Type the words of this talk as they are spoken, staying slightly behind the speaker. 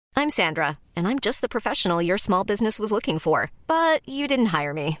I'm Sandra, and I'm just the professional your small business was looking for. But you didn't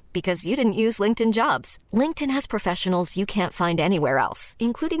hire me because you didn't use LinkedIn Jobs. LinkedIn has professionals you can't find anywhere else,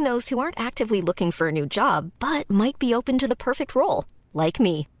 including those who aren't actively looking for a new job, but might be open to the perfect role, like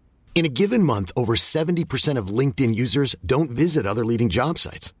me. In a given month, over 70% of LinkedIn users don't visit other leading job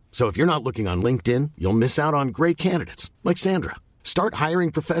sites. So if you're not looking on LinkedIn, you'll miss out on great candidates like Sandra. Start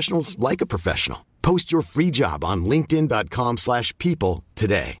hiring professionals like a professional. Post your free job on linkedin.com/people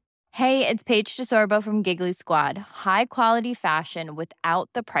today. Hey, it's Paige DeSorbo from Giggly Squad. High quality fashion without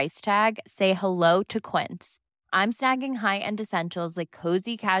the price tag. Say hello to Quince. I'm snagging high-end essentials like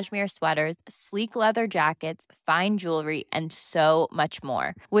cozy cashmere sweaters, sleek leather jackets, fine jewelry, and so much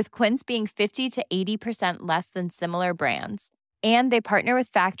more. With Quince being 50 to 80% less than similar brands. And they partner with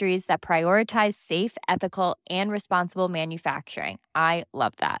factories that prioritize safe, ethical, and responsible manufacturing. I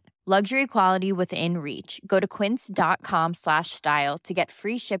love that. Luxury quality within reach. Go to quince.com/style to get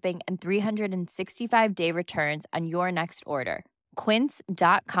free shipping and 365-day returns on your next order.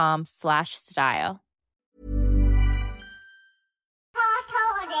 Quince.com/style.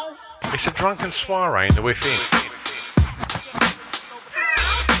 It's a drunken soiree in the within.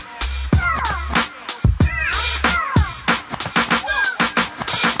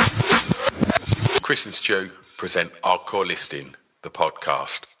 Chris and Stu present Hardcore Listing, the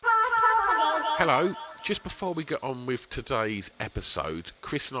podcast. Hello. Just before we get on with today's episode,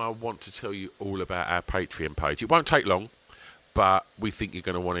 Chris and I want to tell you all about our Patreon page. It won't take long, but we think you're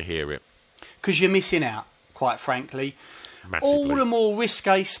going to want to hear it. Because you're missing out, quite frankly. Massively. All the more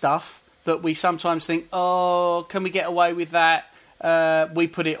risque stuff that we sometimes think, oh, can we get away with that? We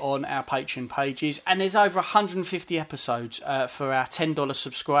put it on our Patreon pages, and there's over 150 episodes for our $10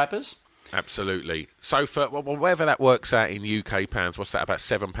 subscribers. Absolutely. So for whatever that works out in UK pounds, what's that, about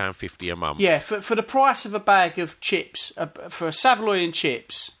 £7.50 a month? Yeah, for the price of a bag of chips, for a Savoy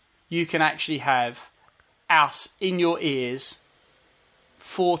chips, you can actually have us in your ears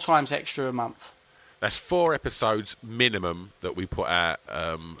 4 times extra a month. That's 4 episodes minimum that we put out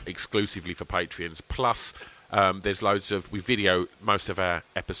exclusively for Patreons. Plus, there's loads of... We video most of our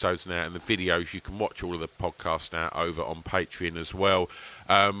episodes now, and the videos, you can watch all of the podcasts now over on Patreon as well.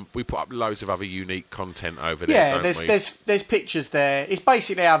 We put up loads of other unique content over there, don't we? There's pictures there. It's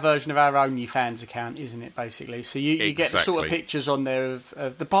basically our version of our OnlyFans account, isn't it, basically? So you get the sort of pictures on there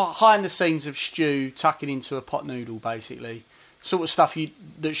of the behind the scenes of Stu tucking into a pot noodle, basically. Sort of stuff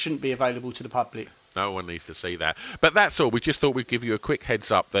that shouldn't be available to the public. No one needs to see that. But that's all. We just thought we'd give you a quick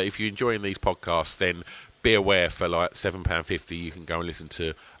heads up that if you're enjoying these podcasts, then be aware for like £7.50 you can go and listen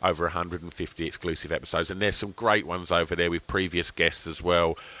to over 150 exclusive episodes. And there's some great ones over there with previous guests as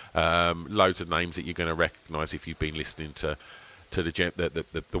well. Loads of names that you're going to recognise if you've been listening to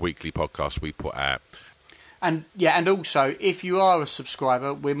the weekly podcast we put out. And also, if you are a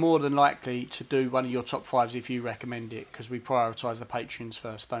subscriber, we're more than likely to do one of your top 5s if you recommend it, because we prioritise the patrons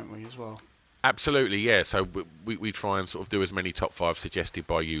first, don't we, as well? Absolutely, yeah. So we try and sort of do as many top 5 suggested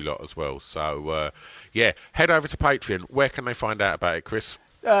by you lot as well. So, head over to Patreon. Where can they find out about it, Chris?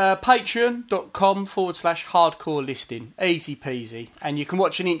 Patreon.com/hardcore listing. Easy peasy. And you can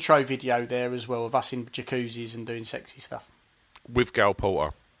watch an intro video there as well of us in jacuzzis and doing sexy stuff. With Gal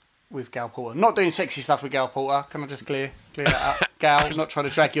Porter. With Gal Porter. Not doing sexy stuff with Gal Porter. Can I just clear that up? Gal, not trying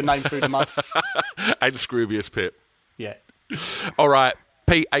to drag your name through the mud. And Scroobius Pip. Yeah. All right.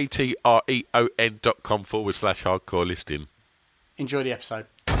 patreon.com/hardcore listing. Enjoy the episode.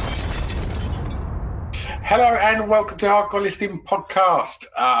 Hello and welcome to Hardcore Listing Podcast.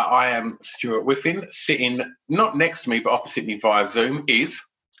 I am Stuart Whiffin. Sitting not next to me but opposite me via Zoom is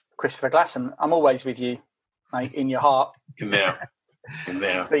Christopher Glasson. I'm always with you, mate, in your heart. In there.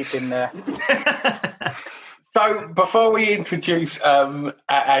 Deep in there. So, before we introduce our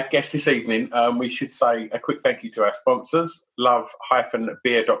guest this evening, we should say a quick thank you to our sponsors,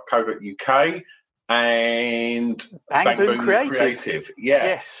 love-beer.co.uk and Bang Boom Creative. Yeah.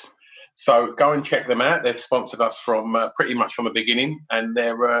 Yes. So, go and check them out. They've sponsored us from pretty much from the beginning, and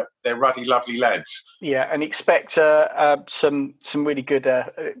they're ruddy, lovely lads. Yeah, and expect some really good...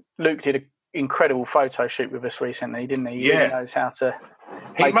 Luke did an incredible photo shoot with us recently, didn't he? He really knows how to...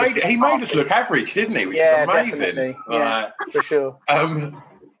 He made us look average, didn't he? Which is amazing. Definitely. Yeah, for sure.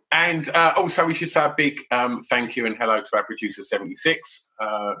 And also, we should say a big thank you and hello to our producer 76,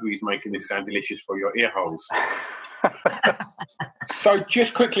 who is making this sound delicious for your ear holes. So,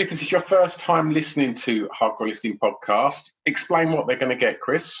 just quickly, if this is your first time listening to Hardcore Listing Podcast, explain what they're going to get,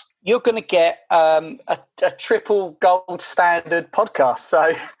 Chris. You're going to get a triple gold standard podcast.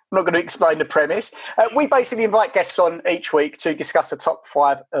 So, I'm not going to explain the premise. We basically invite guests on each week to discuss a top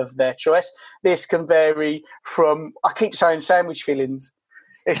 5 of their choice. This can vary from, I keep saying sandwich fillings.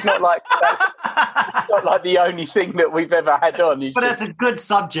 It's not like it's not like the only thing that we've ever had on. But that's a good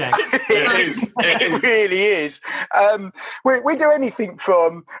subject. It really is. We do anything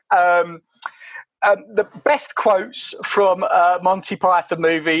from the best quotes from Monty Python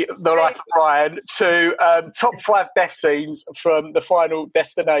movie, The Life of Brian, to top 5 death scenes from the Final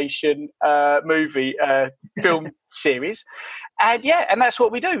Destination movie film series. And that's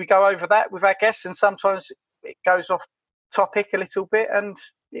what we do. We go over that with our guests, and sometimes it goes off topic a little bit, and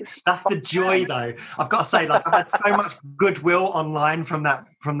that's the joy, though. I've got to say, like, I've had so much goodwill online from that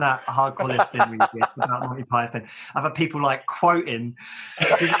hardcore listening we did about Monty Python. I've had people like quoting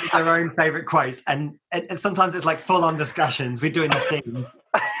their own favourite quotes, and sometimes it's like full-on discussions. We're doing the scenes,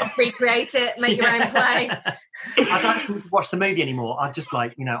 recreate it, make your own play. I don't think watch the movie anymore. I just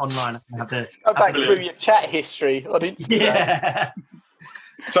like online. I can have the go back through your chat history on Instagram. Yeah.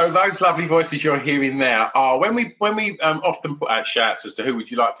 So those lovely voices you're hearing there are when we often put out shouts as to who would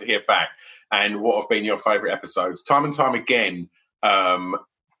you like to hear back and what have been your favourite episodes. Time and time again,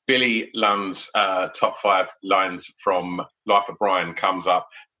 Billy Lund's top 5 lines from Life of Brian comes up,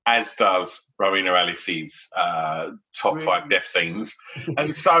 as does Rowena Alice's top 5 death scenes.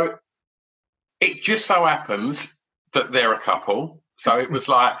 And so it just so happens that they're a couple. So it was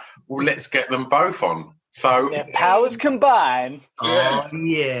like, well, let's get them both on. So their powers combine. Oh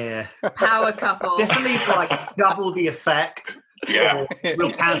yeah, power couple. Just to leave like double the effect. Yeah,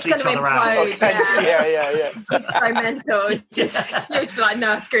 we'll cancel each other out. Yeah. It's so mental. It's just you'll just be like,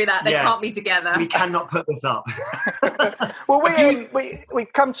 no, screw that. They can't be together. We cannot put this up. Well, we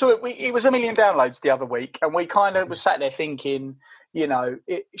come to it. It was 1 million downloads the other week, and we kind of was sat there thinking,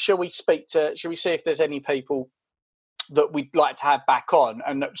 shall we see if there's any people that we'd like to have back on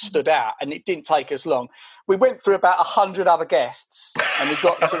and that stood out, and it didn't take us long. We went through about 100 other guests, and we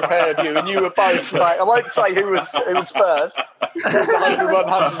got to the pair of you, and you were both like, I won't say who was first. It was 101,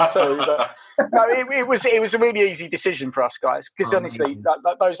 102, but no, it was a really easy decision for us guys, because honestly,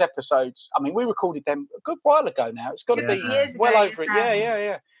 those episodes, I mean, we recorded them a good while ago now. It's got to be well over it.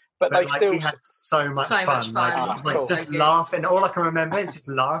 Yeah. But they still... we had so much fun. Like just laughing. All I can remember is just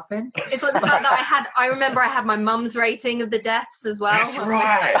laughing. It's like the fact that I remember I had my mum's rating of the deaths as well. That's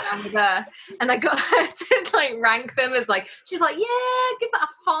right. And I got her to like rank them as like, she's like, yeah, give that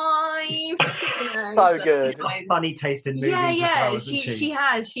a 5. So good. She's got funny taste in movies as well, she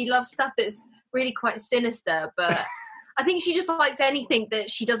has. She loves stuff that's really quite sinister, but... I think she just likes anything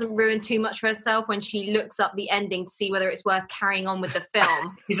that she doesn't ruin too much for herself when she looks up the ending to see whether it's worth carrying on with the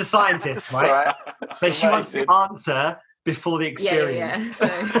film. She's a scientist, right? So she wants the answer before the experience. So.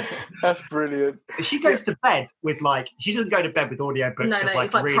 That's brilliant. She goes to bed with she doesn't go to bed with audiobooks. No,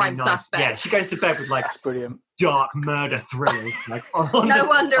 it's like really Prime nice. Suspect. Yeah, she goes to bed with that's brilliant. Dark murder thrillers. No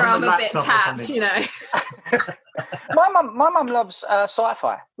wonder I'm a bit tapped, My mum loves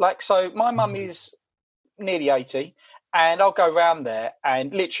sci-fi. My mum is nearly 80. And I'll go round there,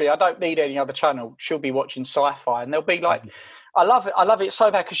 and literally, I don't need any other channel. She'll be watching sci-fi, and they'll be like, I love it so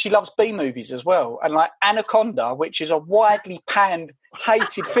bad, because she loves B movies as well. And like Anaconda, which is a widely panned,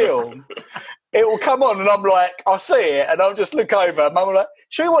 hated film, it will come on, and I'm like, I'll see it, and I'll just look over, and Mum will like,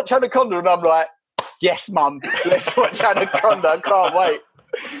 should we watch Anaconda? And I'm like, yes, Mum, let's watch Anaconda. I can't wait.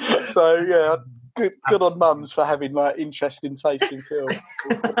 So yeah, good on mums for having like interesting taste in film.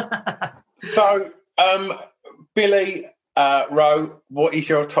 So, Billy, Ro, what is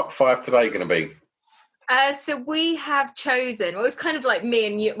your top 5 today going to be? So we have chosen, well, it was kind of like me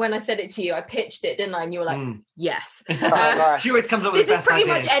and you, when I said it to you, I pitched it, didn't I? And you were like, yes. She always comes up with this the is best pretty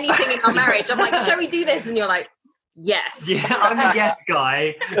ideas. much anything in our marriage. I'm like, shall we do this? And you're like, yes. Yeah, I'm the yes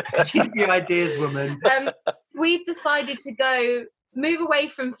guy. She's the ideas woman. We've decided to move away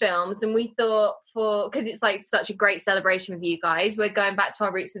from films, and we thought because it's like such a great celebration with you guys, we're going back to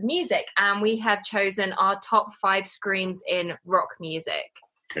our roots of music, and we have chosen our top 5 screams in rock music.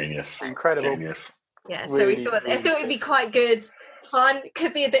 Genius. Incredible. Genius. Yeah, so we thought it would be quite good fun.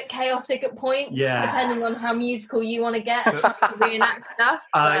 Could be a bit chaotic at points, depending on how musical you want to get to reenact stuff.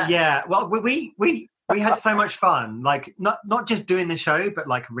 Yeah, well, we had so much fun, like not just doing the show, but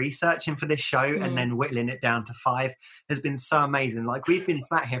like researching for this show and then whittling it down to 5 has been so amazing. Like we've been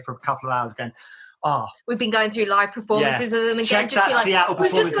sat here for a couple of hours going, we've been going through live performances of them again. Check just that be like, Seattle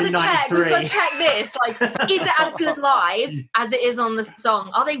performance in '93. We've got to check this. Like, is it as good live as it is on the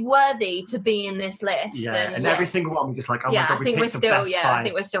song? Are they worthy to be in this list? Yeah, and every single one was just like, oh my god, we picked the best 5. I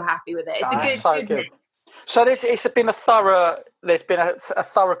think we're still happy with it. It's a good. So it's been a thorough. There's been a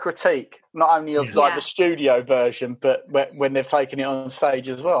thorough critique, not only of like the studio version, but when they've taken it on stage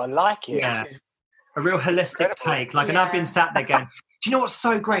as well. I like it. Yeah. A real holistic take. Like, and I've been sat there going, do you know what's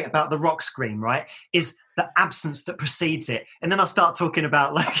so great about the rock scream, right? Is the absence that precedes it, and then I'll start talking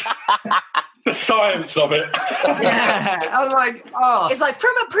about like the science of it. Yeah, I was like, oh, it's like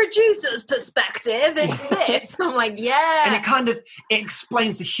from a producer's perspective, it's this. I'm like, yeah, and it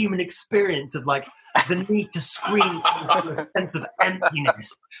explains the human experience of like the need to scream with a sense of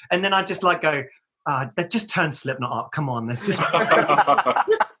emptiness, and then I just like go. Just turn Slipknot up. Come on, this is. You're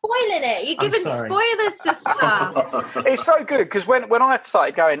spoiling it. You're giving spoilers to stuff. It's so good because when I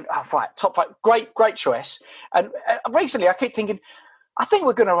started going, top 5, great choice. And recently, I keep thinking, I think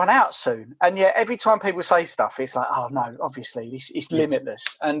we're going to run out soon. And yet, every time people say stuff, it's like, oh no, obviously, it's limitless.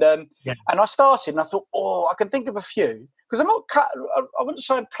 And and I started, and I thought, I can think of a few. Because I wouldn't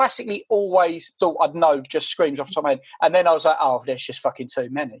say I'd classically always thought I'd know just screams off the top of my head. And then I was like, there's just fucking too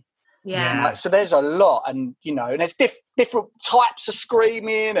many. Yeah. So there's a lot, and and there's different types of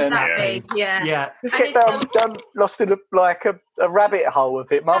screaming, and exactly. Yeah. Let's get down lost in a rabbit hole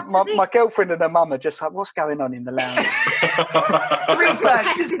of it. My girlfriend and her mum are just like, what's going on in the lounge?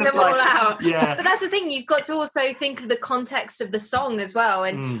 them all out. Yeah. But that's the thing, you've got to also think of the context of the song as well,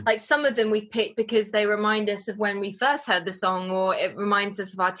 and like some of them we've picked because they remind us of when we first heard the song, or it reminds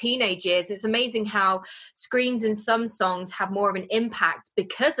us of our teenage years. It's amazing how screams in some songs have more of an impact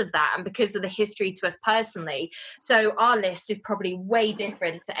because of that and because of the history to us personally. So our list is probably way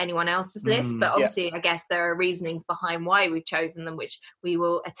different to anyone else's list, but obviously I guess there are reasonings behind why we've chosen them, which we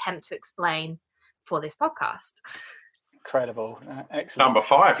will attempt to explain for this podcast. Incredible. Excellent. Number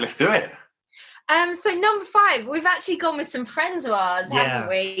 5, let's do it. So number 5, we've actually gone with some friends of ours, haven't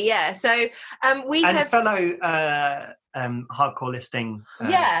we? Yeah. So we have fellow hardcore listing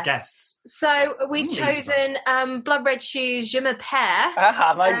guests. So we've chosen Blood Red Shoes, Je m'appelle.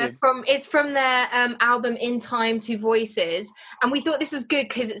 Amazing. It's from their album In Time, Two Voices, and we thought this was good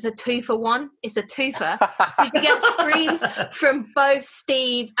because it's a 2-for-1. It's a twofer. You get screams from both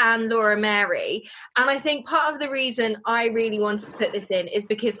Steve and Laura Mary, and I think part of the reason I really wanted to put this in is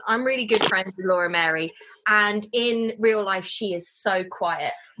because I'm really good friends with Laura Mary. And in real life, she is so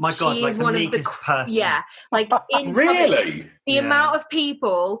quiet. My God, she like is the meekest person. Yeah, like in really the amount of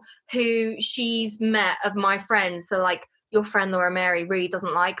people who she's met of my friends. So like, your friend Laura Mary really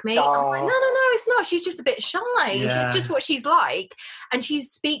doesn't like me. I'm like, no, it's not. She's just a bit shy. Yeah. She's just what she's like, and she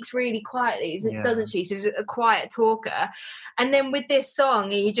speaks really quietly, doesn't she? She's a quiet talker. And then with this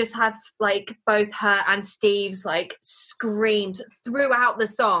song, you just have like both her and Steve's like screams throughout the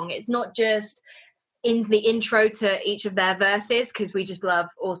song. It's not just in the intro to each of their verses, because we just love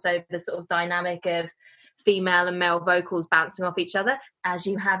also the sort of dynamic of female and male vocals bouncing off each other, as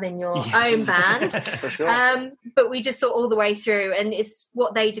you have in your own band. For sure. But we just thought all the way through, and it's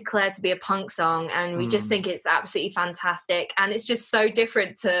what they declare to be a punk song, and we just think it's absolutely fantastic, and it's just so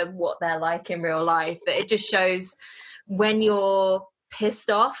different to what they're like in real life. But it just shows when you're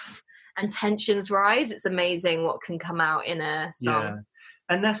pissed off and tensions rise, it's amazing what can come out in a song. Yeah.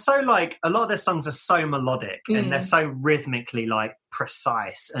 And they're so like, a lot of their songs are so melodic and they're so rhythmically like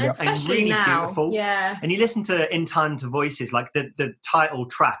precise and really now. Beautiful. Yeah. And you listen to In Time to Voices, like the title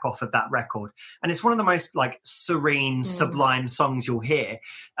track off of that record, and it's one of the most like serene, sublime songs you'll hear.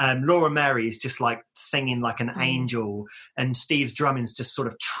 Laura Mary is just like singing like an angel, and Steve's drumming's just sort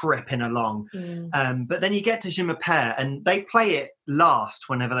of tripping along. But then you get to Je m'appelle, and they play it last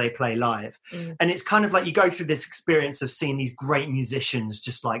whenever they play live. And it's kind of like you go through this experience of seeing these great musicians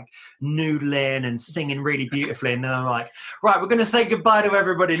just like noodling and singing really beautifully, and then I'm like, right, we're going to say goodbye to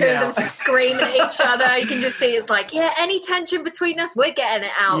everybody now. Two of them screaming at each other. You can just see it's like, any tension between us, we're getting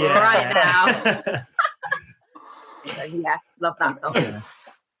it out right now. Love that song. Yeah.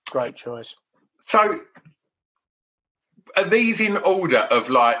 Great choice. So are these in order of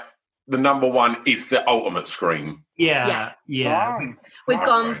like the number 1 is the ultimate scream? Yeah. We've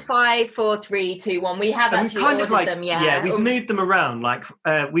gone 5, 4, 3, 2, 1. We have actually ordered them. Yeah, we've moved them around. Like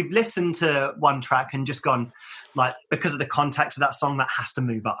we've listened to one track and just gone like, because of the context of that song, that has to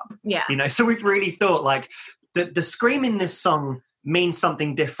move up. Yeah, so we've really thought like the scream in this song means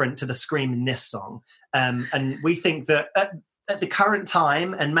something different to the scream in this song, and we think that at the current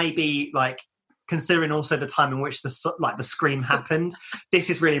time, and maybe like considering also the time in which the scream happened, this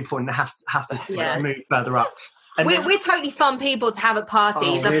is really important. It has to move further up. And we're totally fun people to have at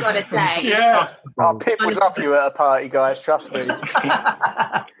parties, I've got to say. Yeah. Pip would love you at a party, guys, trust me.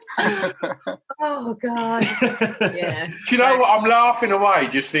 Oh, God. Yeah. Do you know what? I'm laughing away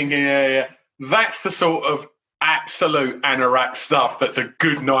just thinking, that's the sort of absolute anorak stuff that's a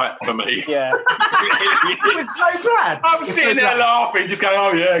good night for me. Yeah. We're so glad. I'm sitting there laughing, just going,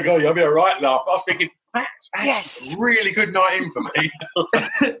 oh, yeah, God, you'll be all right, laugh. I was thinking, that's a really good night in for me.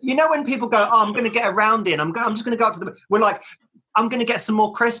 When people go, I'm going to get around in, I'm just going to go up to the... We're like, I'm going to get some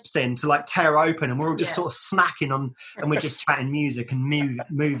more crisps in to like tear open, and we're all just sort of snacking on, and we're just chatting music and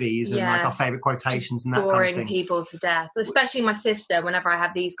movies and like our favourite quotations and that boring kind of thing. People to death, especially my sister. Whenever I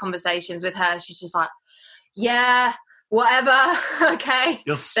have these conversations with her, she's just like, yeah, whatever, okay.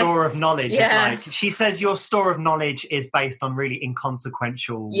 Your store of knowledge is like, she says your store of knowledge is based on really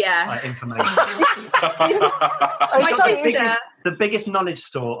inconsequential information. The biggest knowledge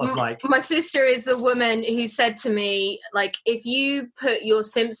store of like... My sister is the woman who said to me, like, if you put your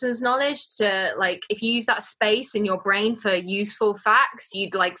Simpsons knowledge to, like, if you use that space in your brain for useful facts,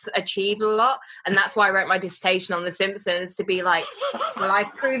 you'd, like, achieve a lot. And that's why I wrote my dissertation on The Simpsons, to be like, well,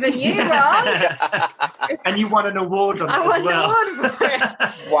 I've proven you wrong. And you won an award on it as well. I won an award for it.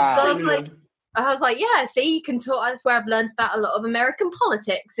 Wow. So I was like, yeah, see, you can talk. That's where I've learned about a lot of American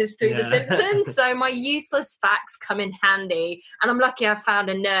politics is through The Simpsons. So my useless facts come in handy. And I'm lucky I've found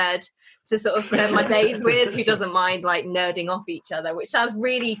a nerd to sort of spend my days with who doesn't mind like nerding off each other, which sounds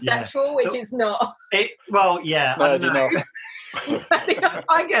really sexual, which it's not. I don't know.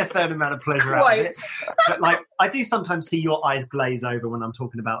 I get a certain amount of pleasure out of it. But like, I do sometimes see your eyes glaze over when I'm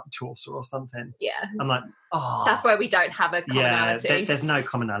talking about Chaucer or something. Yeah. I'm like, oh. That's where we don't have a commonality. Yeah, there's no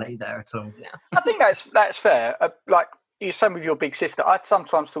commonality there at all. No. I think that's fair. Like you're saying with your big sister, I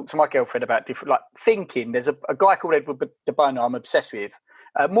sometimes talk to my girlfriend about different, like thinking. There's a guy called Edward de Bono I'm obsessed with,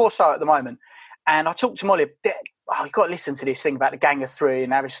 more so at the moment. And I talked to Molly, you've got to listen to this thing about the Gang of Three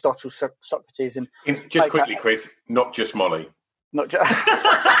and Aristotle, Socrates. And just quickly, Chris, not just Molly. Not just.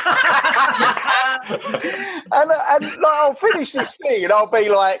 and like, I'll finish this thing and I'll be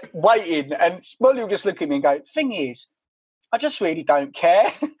like waiting, and Molly will just look at me and go, "Thing is, I just really don't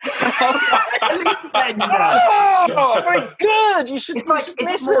care." But it's good. You should listen.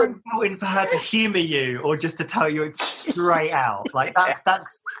 It's more important for her to humour you or just to tell you it straight out. Like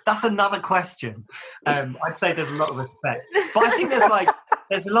that's another question. I'd say there's a lot of respect, but I think there's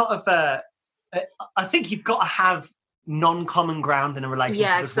a lot of. I think you've got to have non-common ground in a relationship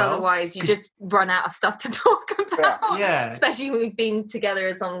as well. Otherwise you just run out of stuff to talk about. Yeah. Especially when we've been together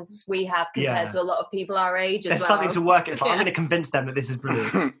as long as we have compared to a lot of people our age as There's something to work at. I'm going to convince them that this is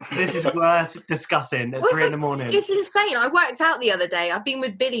brilliant. This is worth discussing at 3 a.m. It's insane. I worked out the other day. I've been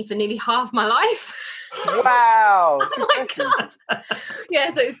with Billy for nearly half my life. Wow. Oh my God. Yeah,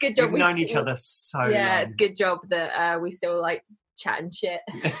 so it's a good job. We've known each other so long. It's a good job that we still like chatting shit.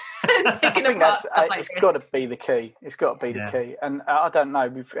 I think it's got to be the key. It's got to be the key. And I don't know,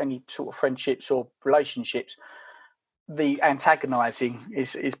 with any sort of friendships or relationships, the antagonising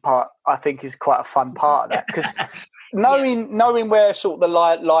is part. I think is quite a fun part of that, because knowing where sort of the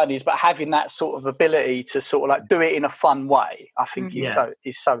line is, but having that sort of ability to sort of like do it in a fun way, I think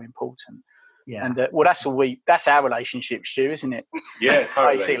is so important. Yeah. And that's our relationship, Stu, isn't it? Yeah,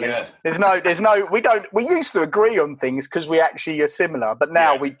 totally. Basically. Yeah. We used to agree on things because we actually are similar, but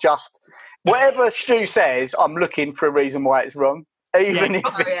now we just, whatever Stu says, I'm looking for a reason why it's wrong. Even if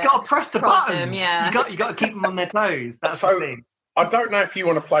you've got to press the buttons. You got to keep them on their toes. That's the thing. I don't know if you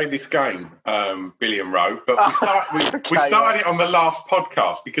want to play this game, Billy and Ro, but we started it on the last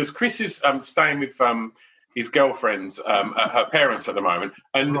podcast because Chris is staying with his girlfriend's at her parents at the moment.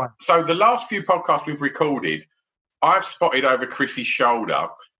 And so the last few podcasts we've recorded, I've spotted over Chris's shoulder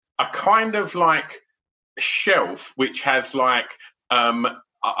a kind of like shelf which has like,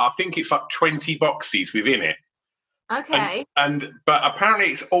 I think it's like 20 boxes within it. Okay. But apparently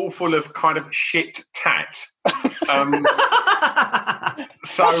it's all full of kind of shit tat.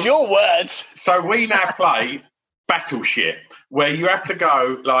 That's your words. So we now play Battle Shit, where you have to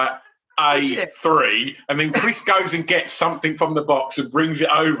go like A3, and then Chris goes and gets something from the box and brings it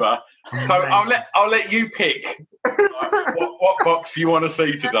over. So I'll let you pick what box you want to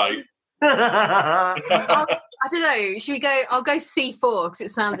see today. I don't know. Should we go? I'll go C4 because it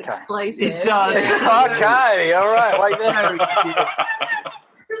sounds explosive. It does. Okay, all right. Wait there.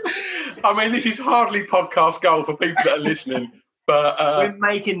 I mean, this is hardly podcast gold for people that are listening, but we're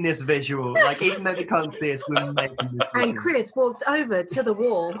making this visual. Like, even though they can't see us, we're making this visual. And Chris walks over to the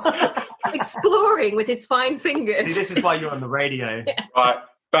wall, exploring with his fine fingers. See, this is why you're on the radio. Yeah. Right,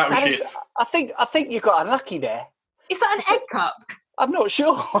 battleship. I think you got unlucky there. Is that an egg cup? I'm not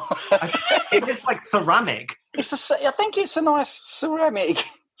sure. It's like ceramic. I think it's a nice ceramic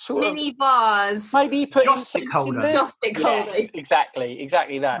sort mini vase. Maybe you put Joystick holder. In there. Joystick holder. Yes,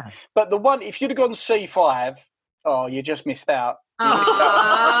 exactly that. Yeah. But the one, if you'd have gone C5, you just missed out.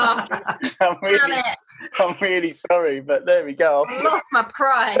 I'm really sorry, but there we go. I lost my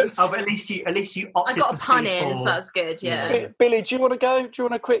prize. Oh, but at least you opted I got a pun C4. in, so that's good. Yeah. Billy, do you want to go? Do you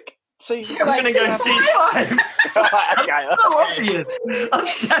want a quick season. I'm going to go C5. Okay. So obvious. I'm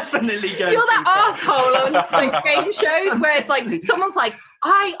definitely going. You're that asshole on like game shows where it's like someone's like,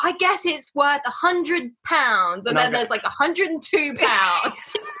 I guess it's worth £100, and then there's like £102.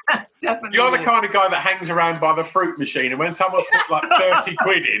 That's definitely. You're the kind of guy that hangs around by the fruit machine, and when someone's put like 30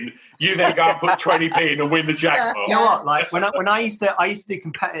 quid in, you then go and put 20p in and win the jackpot. You know what? Like when I used to do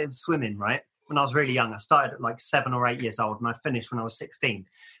competitive swimming, right? When I was really young, I started at like 7 or 8 years old, and I finished when I was 16,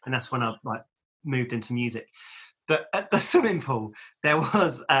 and that's when I like moved into music. But at the swimming pool, there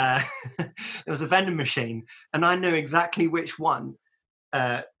was a vending machine, and I knew exactly which one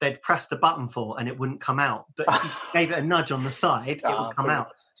they'd press the button for, and it wouldn't come out. But if you gave it a nudge on the side, it would come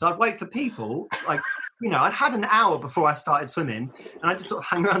out. So I'd wait for people, like, I'd had an hour before I started swimming, and I just sort of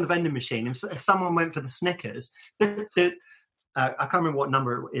hang around the vending machine. And if someone went for the Snickers, I can't remember what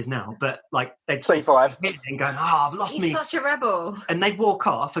number it is now, but like they'd C5 and going, I've lost me. He's such a rebel. And they'd walk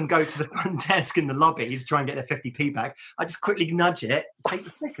off and go to the front desk in the lobbies, try and get their 50p back. I just quickly nudge it, take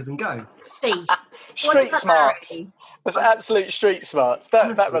the Snickers, and go. Thief. Street smarts. That's absolute street smarts.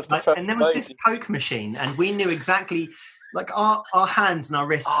 That must have felt and there was this Coke machine, and we knew exactly, like our hands and our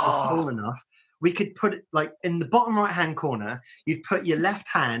wrists were small enough. We could put it like in the bottom right hand corner. You'd put your left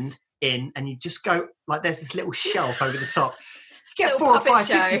hand in, and you just go like there's this little shelf over the top. Get 4 or 5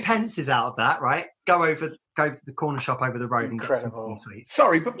 50 pences out of that, right? Go to the corner shop over the road. Incredible. And get some sweets.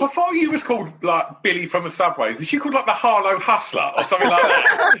 Sorry, but before you was called like Billy from the Subway, was you called like the Harlow Hustler or something like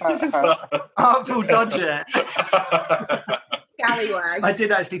that? Artful Dodger. Scallywag. I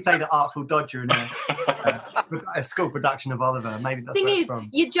did actually play the Artful Dodger in a school production of Oliver. Maybe that's where it's from.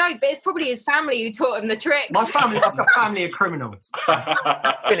 You joke, but it's probably his family who taught him the tricks. I've got a family of criminals.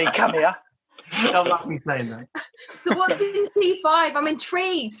 Billy, come here. They'll love me saying that. So what's in C5? I'm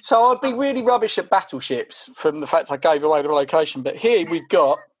intrigued. So I'd be really rubbish at battleships from the fact I gave away the location. But here we've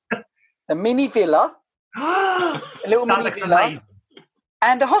got a mini villa, a little mini villa, amazing.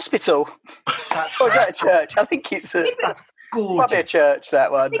 And a hospital. Or is that a church? I think it's a... That's gorgeous. Might be a church, that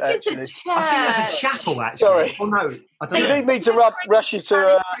one, actually. It's a church. I think that's a chapel, actually. Sorry. Oh, no. I don't You know. need me to rush you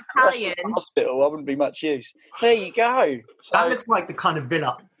to a hospital. I wouldn't be much use. There you go. So, that looks like the kind of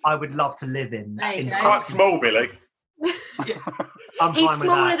villa I would love to live in. Nice. Quite small, Billy. I'm He's fine with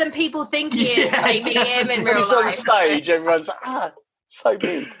smaller that. than people think he is. Yeah, Like, him in when real he's on life. stage, everyone's like, so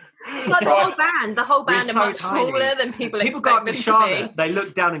big. It's like the whole band. The whole band We're are so much tiny. smaller than people People go up expect to them to Charlotte, be. they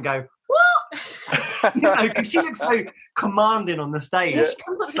look down and go, What? because she looks so commanding on the stage. Yeah, she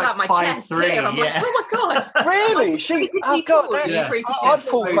comes up to It's about my like chest 5'3", here. I'm like, yeah. oh my God. Really? Oh, God, that's, Yeah. I'd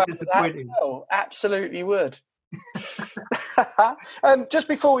fall So for that as disappointing. well. Absolutely would. Just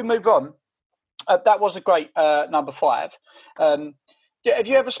before we move on, that was a great number 5. Have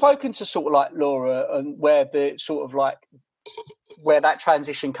you ever spoken to sort of like Laura and where the sort of like where that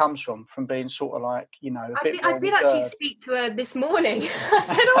transition comes from being sort of like, a bit I did actually speak to her this morning. I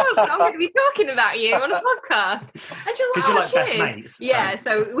said, I'm going to be talking about you on a podcast. And she was like, Because you're like cheers. best mates. Yeah,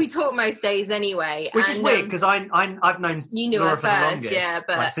 so we talk most days anyway. Which is weird because I've known you knew Laura her for the first, longest, yeah,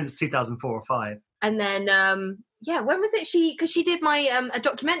 but like since 2004 or 5. And then, when was it? Because she did my a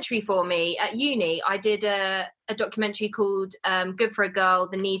documentary for me at uni. I did a documentary called "Good for a Girl: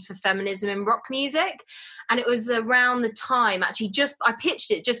 The Need for Feminism in Rock Music," and it was around the time. Actually, I pitched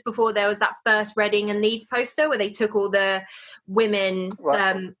it just before there was that first Reading and Leeds poster where they took all the women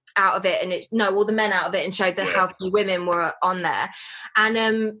out of it, and all the men out of it, and showed how few women were on there.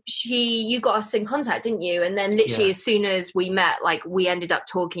 And you got us in contact, didn't you? And then literally as soon as we met, like we ended up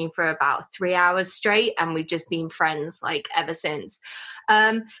talking for about 3 hours straight, and we've just been friends like ever since.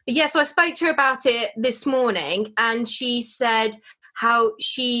 But so I spoke to her about it this morning, and she said how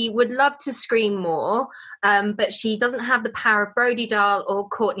she would love to scream more, but she doesn't have the power of Brody Dahl or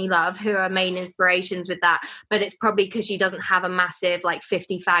Courtney Love, who are main inspirations with that. But it's probably because she doesn't have a massive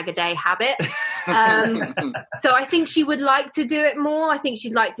 50 fag a day habit. So I think she would like to do it more. I think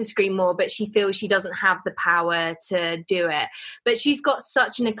she'd like to scream more, but she feels she doesn't have the power to do it. But she's got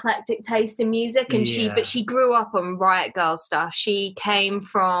such an eclectic taste in music, and she grew up on Riot Girl stuff. She came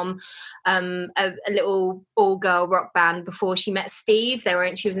from a little all-girl rock band before she met Steve.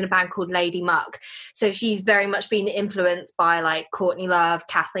 She was in a band called Lady Muck. So she's very much been influenced by Courtney Love,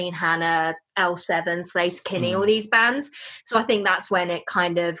 Kathleen Hanna, L7, Slater Kinney, all these bands. So I think that's when it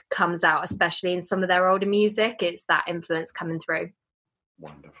kind of comes out, especially in some of their older music. It's that influence coming through.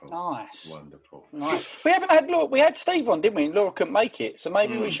 Wonderful. Nice. Wonderful. Nice. We haven't had Laura. We had Steve on, didn't we? Laura couldn't make it, so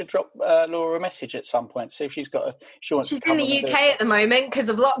maybe we should drop Laura a message at some point. See if she's she wants. She's to come in the on UK at the moment because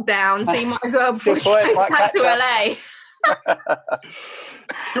of lockdown, so you might as well before Good she point, goes might back to catch LA.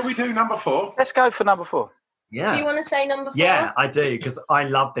 Shall we do number 4? Let's go for number 4. Do you want to say number 4? Yeah, I do, because I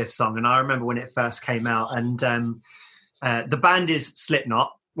love this song, and I remember when it first came out. And the band is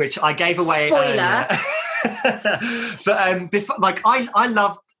Slipknot, which I gave away. Spoiler. But before, like, I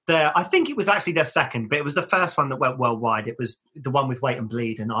loved I think it was actually their second, but it was the first one that went worldwide. It was the one with Wait and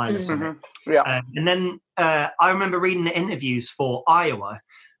Bleed and Eyeless on it. Yeah. And then I remember reading the interviews for Iowa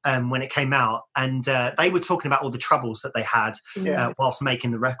when it came out, and they were talking about all the troubles that they had whilst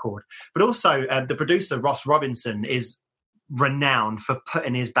making the record. But also the producer, Ross Robinson, is renowned for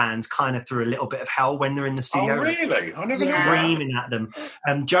putting his band kind of through a little bit of hell when they're in the studio. Oh, really? I never knew that. Screaming at them.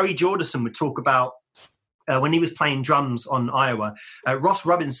 Joey Jordison would talk about when he was playing drums on Iowa, Ross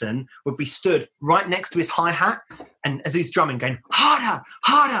Robinson would be stood right next to his hi-hat, and as he's drumming, going, harder,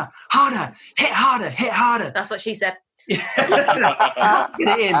 harder, harder, hit harder, hit harder. That's what she said. Get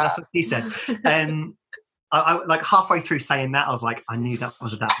it in, that's what she said. And I like halfway through saying that, I was like, I knew that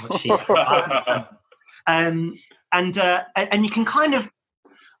was what she said. And you can kind of,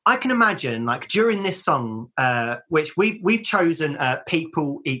 I can imagine, like, during this song, which we've chosen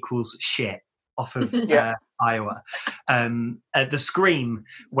People Equals Shit off of Iowa. The scream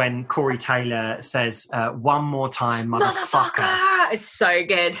when Corey Taylor says, one more time, motherfucker. It's so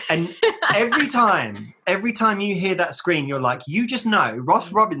good. And every time you hear that scream, you're like, you just know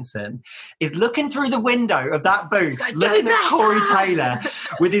Ross Robinson is looking through the window of that booth, looking at Corey Taylor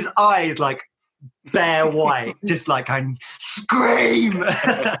with his eyes like bare white, just like going, scream.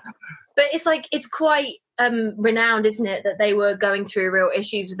 But it's quite renowned, isn't it, that they were going through real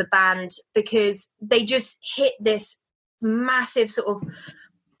issues with the band, because they just hit this massive sort of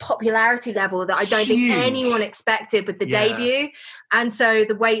popularity level that I don't think anyone expected with the debut. And so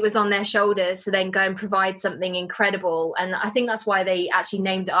the weight was on their shoulders to then go and provide something incredible. And I think that's why they actually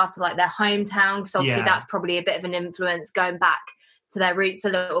named it after like their hometown. So obviously that's probably a bit of an influence going back to their roots a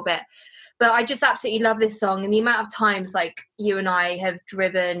little bit. But I just absolutely love this song, and the amount of times like you and I have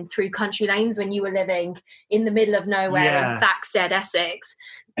driven through country lanes when you were living in the middle of nowhere in Thaxted, Essex,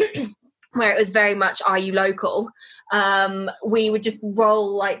 where it was very much, are you local? We would just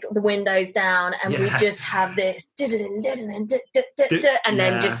roll like the windows down, and we'd just have this and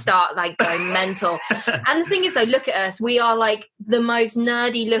then just start like going mental. And the thing is though, look at us, we are like the most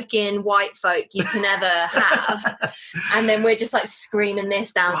nerdy looking white folk you can ever have, and then we're just like screaming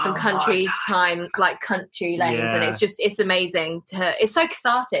this down some country lanes, and it's amazing it's so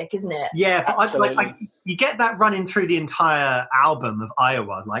cathartic, isn't it? But you get that running through the entire album of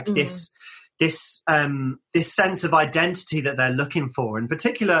Iowa, like this sense of identity that they're looking for, in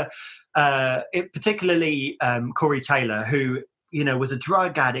particular, particularly Corey Taylor, who, you know, was a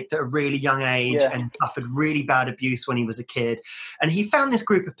drug addict at a really young age and suffered really bad abuse when he was a kid. And he found this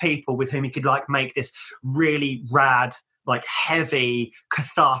group of people with whom he could like make this really rad, like heavy,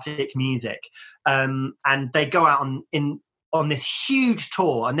 cathartic music. And they go out on this huge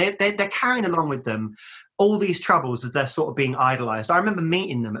tour, and they're carrying along with them all these troubles as they're sort of being idolized. I remember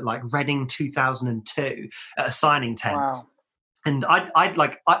meeting them at like Reading 2002 at a signing tent. Wow. And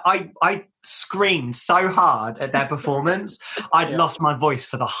I screamed so hard at their performance, I'd lost my voice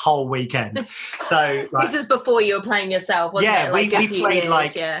for the whole weekend. So this is before you were playing yourself, wasn't it? Like we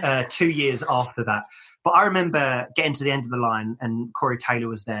played 2 years after that. But I remember getting to the end of the line, and Corey Taylor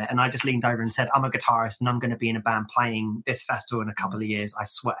was there, and I just leaned over and said, I'm a guitarist and I'm going to be in a band playing this festival in a couple of years, I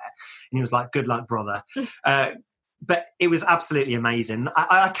swear. And he was like, good luck, brother. But it was absolutely amazing.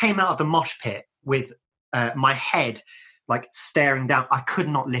 I came out of the mosh pit with my head like staring down. I could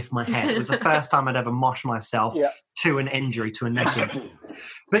not lift my head. It was the first time I'd ever moshed myself to an injury, to a neck injury.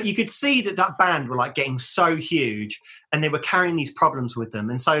 But you could see that band were like getting so huge, and they were carrying these problems with them.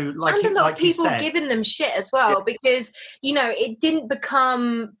 And so and a lot of people giving them shit as well, because, you know, it didn't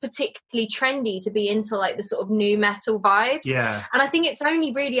become particularly trendy to be into like the sort of new metal vibes. Yeah. And I think it's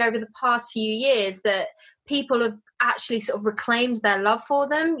only really over the past few years that people have actually sort of reclaimed their love for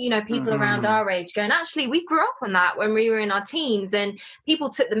them. You know, people around our age going, actually, we grew up on that when we were in our teens, and people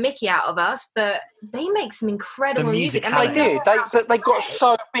took the mickey out of us, but they make some incredible music. And they did. They got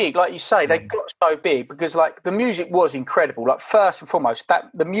so big, like you say, they got so big because like the music was incredible. Like first and foremost, that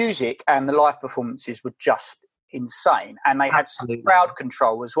the music and the live performances were just insane, and they had some crowd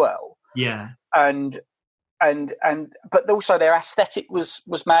control as well. Yeah. And but also their aesthetic was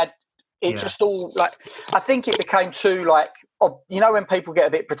mad. It just all like, I think it became too like, you know, when people get a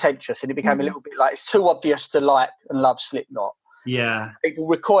bit pretentious, and it became a little bit like, it's too obvious to like and love Slipknot. Yeah. People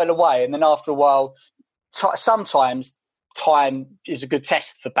recoil away, and then after a while, sometimes time is a good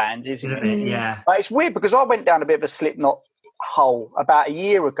test for bands, isn't it? Yeah. But it's weird because I went down a bit of a Slipknot hole about a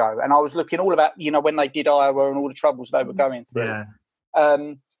year ago, and I was looking all about, you know, when they did Iowa and all the troubles they were going through. Yeah.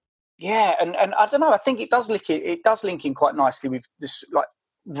 Yeah, and I don't know. I think it does link in quite nicely with this like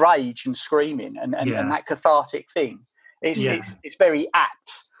rage and screaming and that cathartic thing. It's very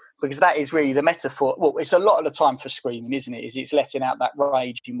apt, because that is really the metaphor. Well, it's a lot of the time for screaming, isn't it? It's letting out that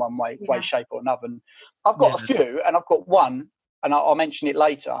rage in one way, shape, or another. And I've got a few, and I've got one, and I'll mention it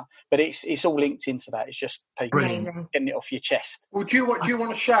later. But it's all linked into that. It's just people getting it off your chest. Well, do you want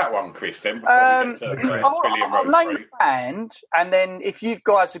to shout one, Chris? Then I'll name the band, and then if you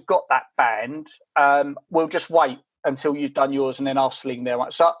guys have got that band, we'll just wait until you've done yours, and then I'll sling their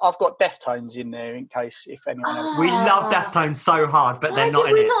one. So I've got Deftones in there in case if anyone else. We love Deftones so hard, but they're not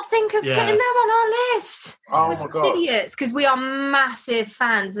in it. Why did we not think of putting them on our list? Oh my God. Idiots, because we are massive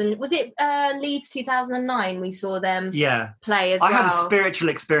fans. And was it Leeds 2009 we saw them play as well? I had a spiritual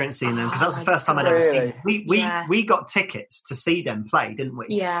experience seeing them, because that was the first time I'd ever seen them. We got tickets to see them play, didn't we?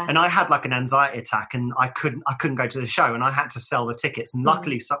 Yeah. And I had like an anxiety attack, and I couldn't go to the show, and I had to sell the tickets. And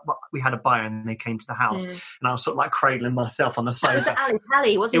luckily we had a buyer, and they came to the house, and I was sort of like cradling myself on the sofa. It was Ali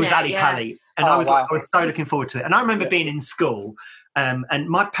Pali, wasn't it? It was Ali Pali. And I was so looking forward to it. And I remember being in school, and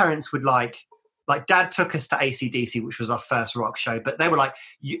my parents would like Dad took us to AC/DC, which was our first rock show, but they were like,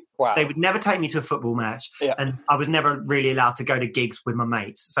 they would never take me to a football match, and I was never really allowed to go to gigs with my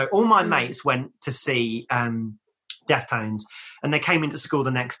mates. So all my mates went to see Deftones, and they came into school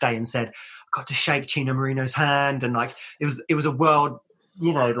the next day and said, I got to shake Chino Marino's hand, and like it was a world,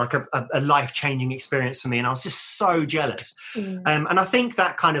 like a life-changing experience for me, and I was just so jealous. And I think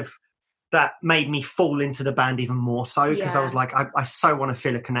that made me fall into the band even more so, because I was like, I so want to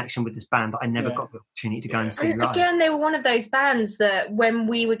feel a connection with this band that I never got the opportunity to go and see live. Again, they were one of those bands that when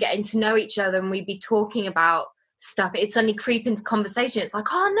we were getting to know each other and we'd be talking about stuff, it suddenly creep into conversation. It's like,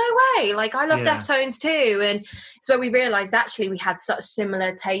 oh, no way, like I love Deftones too. And it's where we realised actually we had such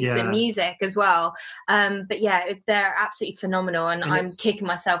similar tastes in music as well. But yeah, they're absolutely phenomenal, and I'm kicking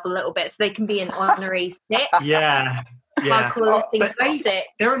myself a little bit, so they can be an honorary stick.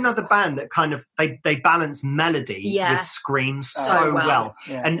 They're another band that kind of they balance melody with scream so well.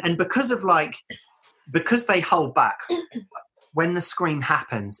 And because they hold back when the scream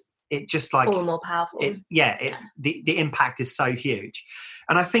happens, it just like all more powerful. It's the impact is so huge.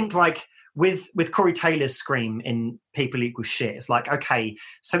 And I think like with Corey Taylor's scream in People Equal Shit, it's like, okay,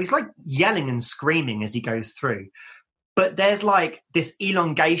 so he's like yelling and screaming as he goes through. But there's like this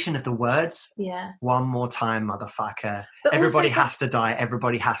elongation of the words. Yeah. One more time, motherfucker. But everybody has to die.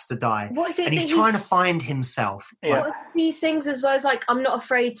 Everybody has to die. What is it? And he's trying to find himself. What are these things as well as like, I'm not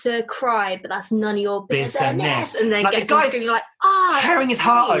afraid to cry, but that's none of your business. And then like gets the guy's screaming like, tearing his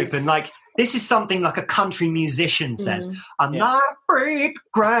heart open. Like, this is something like a country musician says. I'm not afraid to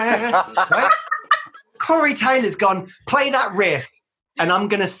cry. Right? Corey Taylor's gone, play that riff, and I'm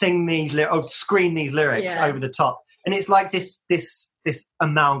going to scream these lyrics over the top. And it's like this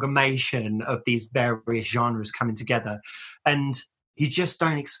amalgamation of these various genres coming together, and you just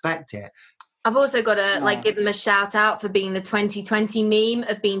don't expect it. I've also got to give them a shout out for being the 2020 meme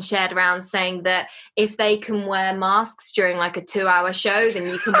of being shared around saying that if they can wear masks during like a 2-hour show, then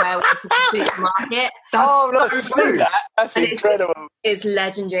you can wear one to the supermarket. That's incredible. It's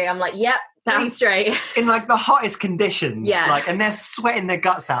legendary. I'm like, yep. Damn straight. In like the hottest conditions. Like, and they're sweating their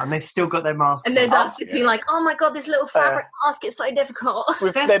guts out and they've still got their masks. And there's us just being like, oh my God, this little fabric mask is so difficult.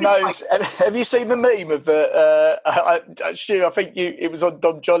 With their nose. Have you seen the meme of Stu, I think it was on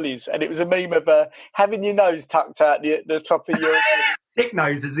Don Jolly's, and it was a meme of having your nose tucked out the top of your dick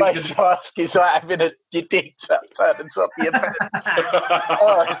nose. Is face mask is like having your dick tucked out the top of your head.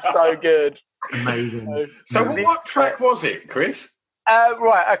 Oh, it's so good. Amazing. So what track was it, Chris?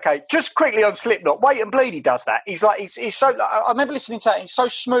 Right, okay. Just quickly on Slipknot, Wait and Bleed, he does that. He's so. I remember listening to that. He's so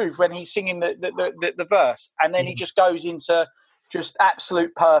smooth when he's singing the verse, and then he just goes into just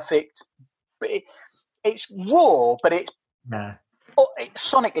absolute perfect. It's raw, but it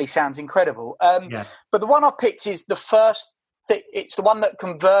sonically sounds incredible. But the one I picked is the first. It's the one that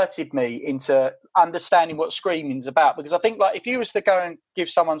converted me into understanding what screaming's about, because I think like if you was to go and give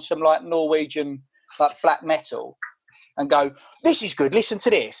someone some like Norwegian like black metal and go, this is good, listen to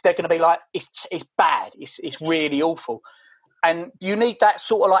this, they're going to be like, it's bad, it's really awful. And you need that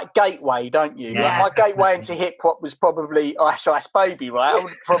sort of like gateway, don't you? Yeah, like my gateway into hip hop was probably Ice Ice Baby, right? I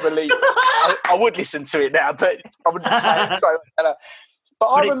would probably, I would listen to it now, but I wouldn't say it so. But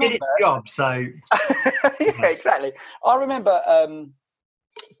I remember, it did its job, so yeah, exactly. I remember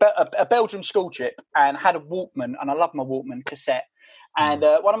a Belgium school trip and had a Walkman, and I love my Walkman cassette. And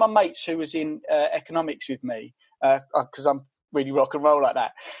one of my mates who was in economics with me, because I'm really rock and roll like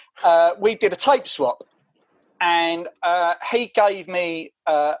that, we did a tape swap, and he gave me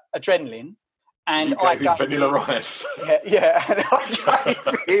Adrenaline, And I gave him Vanilla Rice. Yeah, and I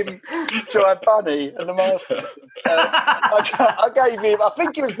gave him Dry Bunny and the Masters. I gave him, I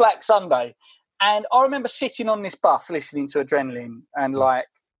think it was Black Sunday. And I remember sitting on this bus listening to Adrenaline and like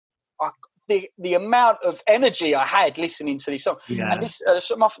the amount of energy I had listening to this song. Yeah. And this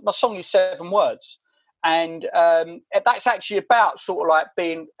my song is 7 words. And that's actually about sort of like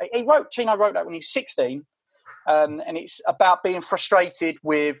being, Chino wrote that when he was 16. And it's about being frustrated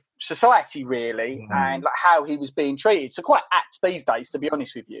with society, really, and like how he was being treated. So quite apt these days, to be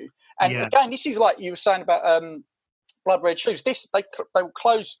honest with you. And again, this is like you were saying about Blood Red Shoes. They will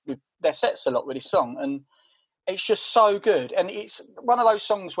close with their sets a lot with this song, and it's just so good. And it's one of those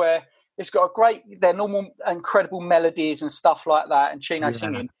songs where it's got their normal, incredible melodies and stuff like that, and Chino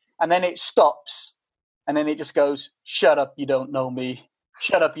singing, and then it stops, and then it just goes, "Shut up, you don't know me.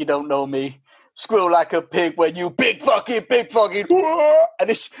 Shut up, you don't know me. Squeal like a pig when you big fucking, and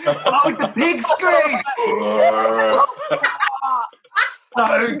it's the pig scream.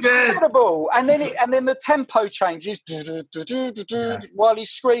 So good, incredible. And then the tempo changes while he's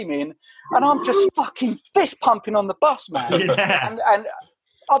screaming, and I'm just fucking fist pumping on the bus, man. And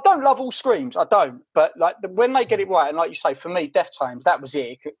I don't love all screams, I don't, but like when they get it right, and like you say, for me, Deftones, that was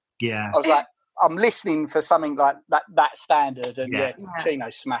it. Yeah, I was like, I'm listening for something like that standard, and Chino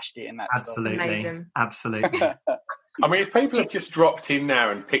smashed it in that. Absolutely. I mean, if people have just dropped in now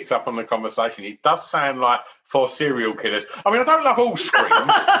and picked up on the conversation, it does sound like for serial killers. I mean, I don't love all screams,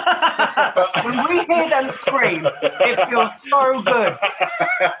 but when we hear them scream, it feels so good.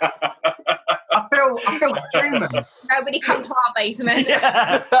 I feel human. Nobody come to our basement.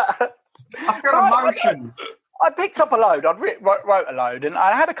 Yeah. I feel emotion. I picked up a load. I'd wrote a load, and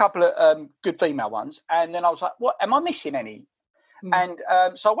I had a couple of good female ones. And then I was like, "What? Am I missing any?" And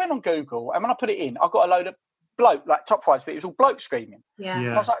so I went on Google, and when I put it in, I got a load of bloke, like top 5, but it was all bloke screaming.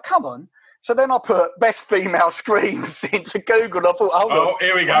 Yeah. I was like, "Come on!" So then I put best female screams into Google. And I thought, "Hold on,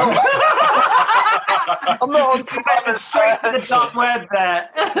 here we go." I'm not on private straight to the dark web there.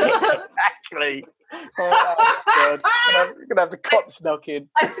 Exactly. Oh, God. We're gonna have the cops knock in.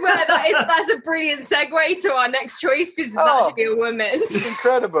 I swear that's a brilliant segue to our next choice, because it's actually a woman.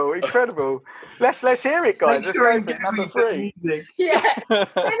 Incredible. Let's hear it, guys. Let's go for it. Number 3. Yeah,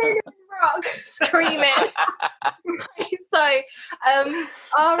 women in rock screaming. So,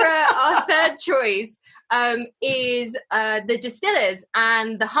 our third choice is the Distillers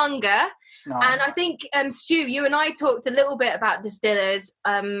and The Hunger. Nice. And I think, Stu, you and I talked a little bit about Distillers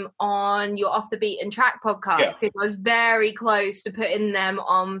on your Off the Beaten Track podcast, because I was very close to putting them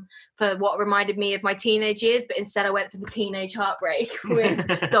on for what reminded me of my teenage years, but instead I went for the teenage heartbreak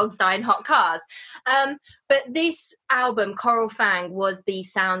with Dogs Die in Hot Cars. But this album, Coral Fang, was the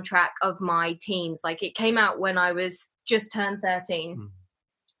soundtrack of my teens. Like, it came out when I was just turned 13.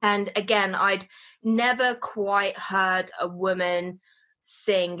 And again, I'd never quite heard a woman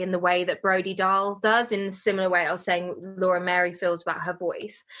sing in the way that Brody Dahl does, in a similar way I was saying Laura Mary feels about her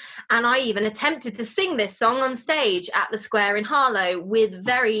voice. And I even attempted to sing this song on stage at the Square in Harlow with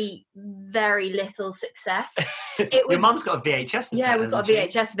very, very little success. Your mum's got a VHS of it. Yeah, we've got a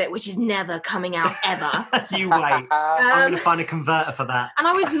VHS of it, which is never coming out ever. You wait. I'm going to find a converter for that. And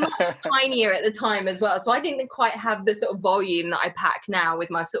I was much tinier at the time as well, so I didn't quite have the sort of volume that I pack now with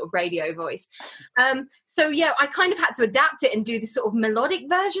my sort of radio voice. So yeah, I kind of had to adapt it and do this sort of melodic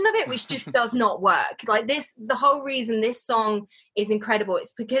version of it, which just does not work. Like this, the whole reason this song is incredible,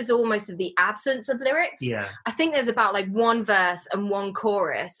 it's because almost of the absence of lyrics. Yeah, I think there's about like one verse and one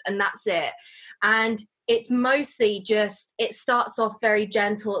chorus, and that's it. And it's mostly just, it starts off very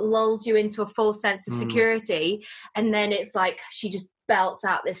gentle, it lulls you into a full sense of security, and then it's like she just belts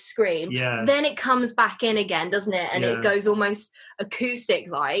out this scream. Yeah. Then it comes back in again, doesn't it? And it goes almost acoustic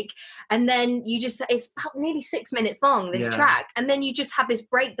like, and then you just, it's about nearly 6 minutes long, this track, and then you just have this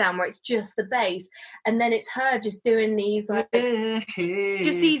breakdown where it's just the bass, and then it's her just doing these like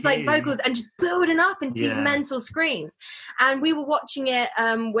just these like vocals and just building up into these mental screams. And we were watching it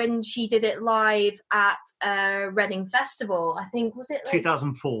when she did it live at Reading Festival. I think, was it like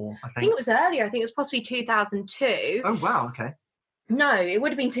 2004? I think it was earlier. I think it was possibly 2002. Oh wow, okay. No, it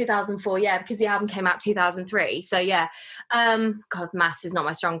would have been 2004, yeah, because the album came out 2003. So, yeah. God, maths is not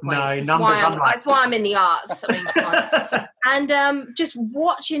my strong point. No, that's why I'm in the arts. I mean, come on. And just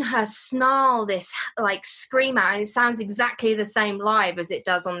watching her snarl this, like, scream out, and it sounds exactly the same live as it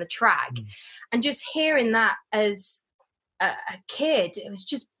does on the track. And just hearing that as a kid, it was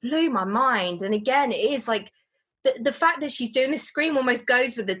just blew my mind. And again, it is like, the fact that she's doing this scream almost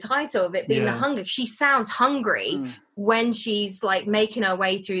goes with the title of it being The Hunger. She sounds hungry when she's like making her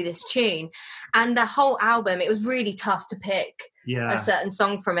way through this tune. And the whole album, it was really tough to pick a certain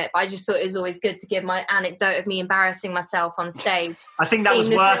song from it. But I just thought it was always good to give my anecdote of me embarrassing myself on stage. I think that was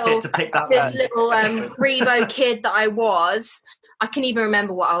worth it to pick that. This little Revo kid that I was. I can even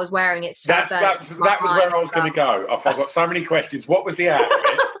remember what I was wearing. It's so that was where I was going to go. I've got so many questions. What was the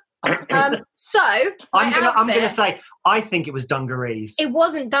outfit? So I'm gonna say I think it was dungarees. It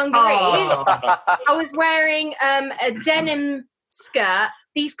wasn't dungarees. I was wearing a denim skirt,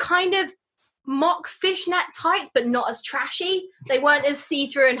 these kind of mock fishnet tights, but not as trashy. They weren't as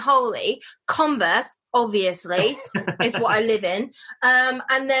see-through and holy. Converse, obviously, is what I live in.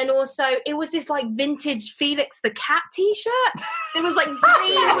 And then also it was this like vintage Felix the Cat t-shirt. It was like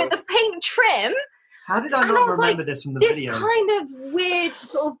green with a pink trim. How did I not remember this from the video? This kind of weird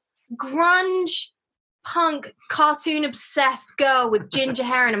sort of grunge punk cartoon obsessed girl with ginger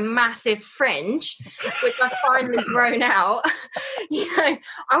hair and a massive fringe, which I finally grown out. I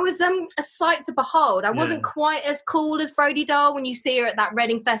was a sight to behold. I wasn't quite as cool as Brodie Dahl when you see her at that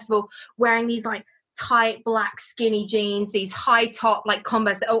Reading Festival wearing these like tight black skinny jeans, these high top like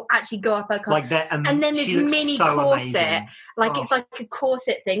Converse that actually go up her collar, like that, and then this mini corset amazing. It's like a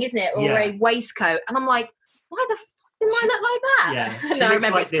corset thing, isn't it, or a waistcoat, and I'm like, why the didn't I look like that? No, I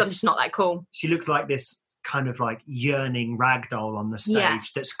remember I'm just not that cool. She looks like this kind of like yearning ragdoll on the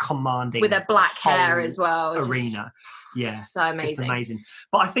stage that's commanding with her black hair as well. Arena. So amazing. Just amazing.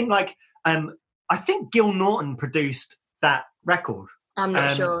 But I think I think Gil Norton produced that record. I'm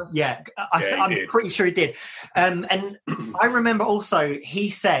not sure. Yeah, I'm pretty sure he did. And I remember also he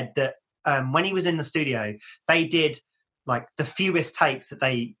said that when he was in the studio, they did like the fewest takes that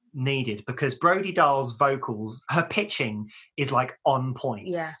they needed because Brodie Dahl's vocals, her pitching is like on point.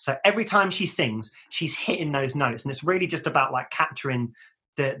 Yeah. So every time she sings, she's hitting those notes, and it's really just about like capturing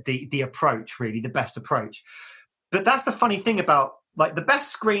the approach, really the best approach. But that's the funny thing about like the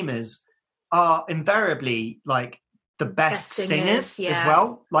best screamers are invariably like the best singers as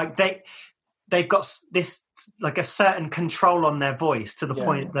well. Like they've got this like a certain control on their voice to the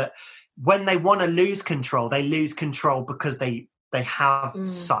point that when they want to lose control, they lose control because they have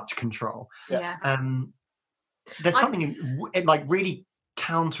such control. There's something like really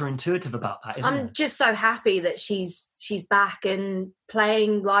counterintuitive about that, isn't I'm just so happy that she's back and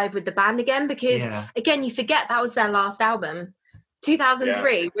playing live with the band again, because again, you forget that was their last album.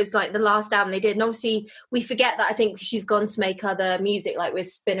 2003 was like the last album they did, and obviously we forget that. I think she's gone to make other music like with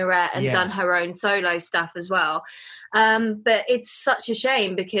Spinneret and done her own solo stuff as well. But it's such a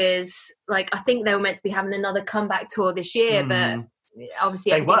shame because like I think they were meant to be having another comeback tour this year, but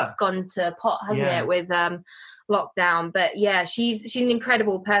obviously everything's gone to pot, hasn't it, with lockdown. But she's an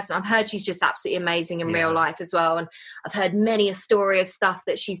incredible person. I've heard she's just absolutely amazing in real life as well, and I've heard many a story of stuff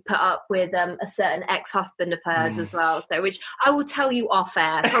that she's put up with a certain ex-husband of hers as well, so which I will tell you off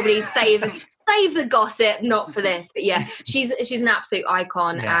air, probably save the gossip, not for this, but she's an absolute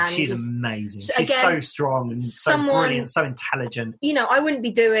icon. And she's just amazing. She's again, so strong and so brilliant, so intelligent. I wouldn't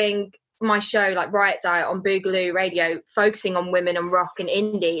be doing my show like Riot Diet on Boogaloo Radio focusing on women and rock and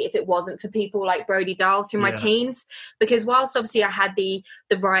indie if it wasn't for people like Brodie Dahl through my teens, because whilst obviously I had the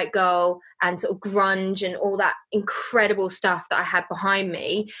Riot Girl and sort of grunge and all that incredible stuff that I had behind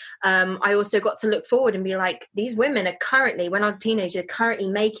me, I also got to look forward and be like, these women are currently, when I was a teenager, currently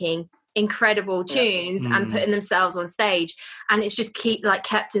making incredible tunes and putting themselves on stage, and it's just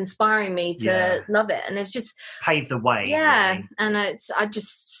kept inspiring me to love it, and it's just paved the way. Really. And I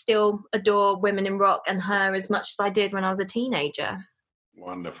just still adore women in rock and her as much as I did when I was a teenager.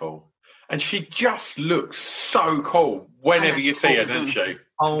 Wonderful. And she just looks so cool whenever you see her, doesn't she?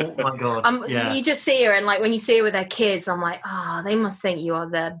 Oh my god. You just see her, and like when you see her with her kids, I'm like, they must think you are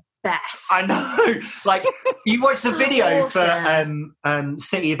the best. I know. Like you watch the video for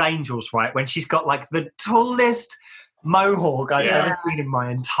City of Angels, right? When she's got like the tallest mohawk I've ever seen in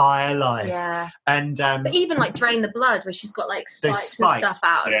my entire life. Yeah. And but even like Drain the Blood, where she's got like spikes and stuff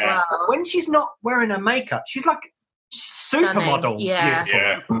out as well. But when she's not wearing her makeup, she's like supermodel.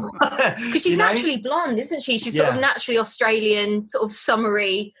 Because she's naturally blonde, isn't she? She's sort of naturally Australian, sort of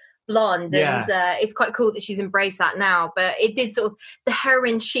summery blonde, and it's quite cool that she's embraced that now. But it did sort of, the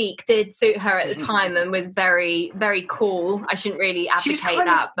heroin chic did suit her at the time and was very, very cool. I shouldn't really advocate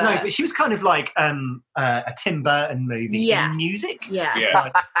that, but but she was kind of like a Tim Burton movie in music.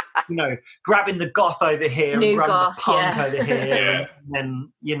 Like, grabbing the goth over here and grabbing the punk over here, and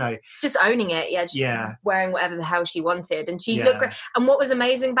then just owning it. Wearing whatever the hell she wanted, and she looked great. And what was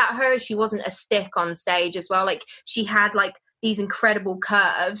amazing about her is she wasn't a stick on stage as well. Like she had like these incredible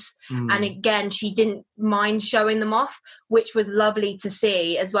curves, and again she didn't mind showing them off, which was lovely to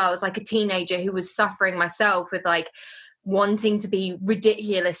see as well. As like a teenager who was suffering myself with like wanting to be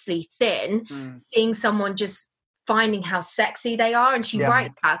ridiculously thin, seeing someone just finding how sexy they are, and she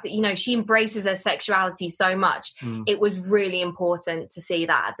writes about it. You know, she embraces her sexuality so much. It was really important to see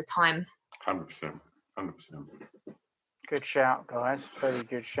that at the time. 100%. Good shout, guys. Very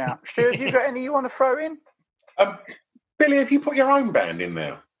good shout. Stu, have you got any you want to throw in? Billy, have you put your own band in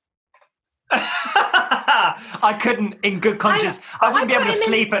there? I couldn't, in good conscience. I wouldn't be able to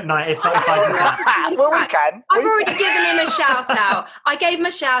sleep at night if I did that. Well, we can. I've already given him a shout out. I gave him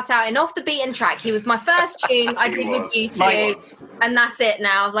a shout out in Off the Beaten Track. He was my first tune I did with you two, and that's it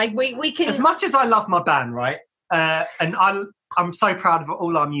now. Like we can. As much as I love my band, right, and I'm so proud of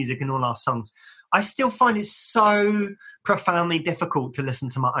all our music and all our songs, I still find it so profoundly difficult to listen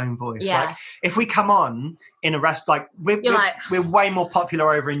to my own voice. Yeah. Like, if we come on in a rest, like we're way more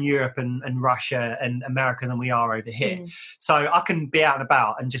popular over in Europe and Russia and America than we are over here. So I can be out and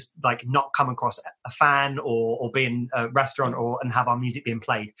about and just like not come across a fan or be in a restaurant and have our music being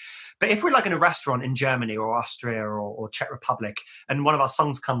played. But if we're like in a restaurant in Germany or Austria or Czech Republic and one of our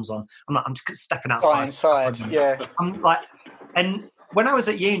songs comes on, I'm just stepping outside. Yeah. I'm like, and when I was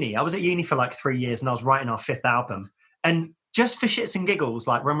at uni for like 3 years and I was writing our 5th album. And just for shits and giggles,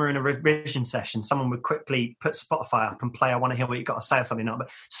 like when we're in a revision session, someone would quickly put Spotify up and play I Want to Hear What You Got to Say or something like that.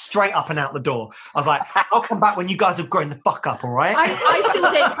 But straight up and out the door. I was like, I'll come back when you guys have grown the fuck up, all right? I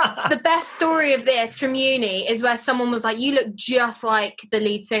still think the best story of this from uni is where someone was like, you look just like the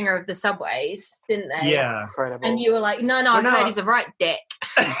lead singer of the Subways, didn't they? Yeah. Incredible. And you were like, no, I've heard he's a right dick.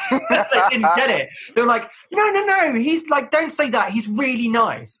 They didn't get it. They were like, no, he's like, don't say that. He's really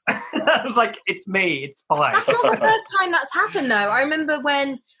nice. I was like, it's me. It's fine. That's not the first time that's happened, though. I remember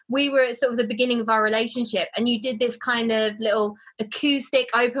when we were at sort of the beginning of our relationship and you did this kind of little acoustic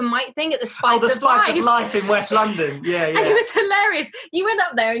open mic thing at the Spice of Life. of Life in West London. Yeah. And it was hilarious. You went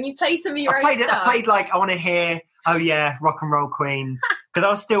up there and you played some of your own stuff. I played like I Want to Hear, oh yeah, Rock and Roll Queen.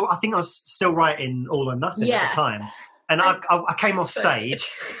 Because I think I was still writing All or Nothing at the time. And I came off stage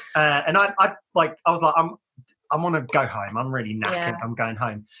and I was like, I want to go home. I'm really knackered. Yeah. I'm going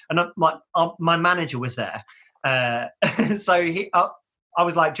home. And my manager was there. So I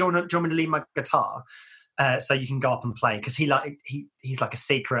was like, do you want me to leave my guitar so you can go up and play? Because he's like a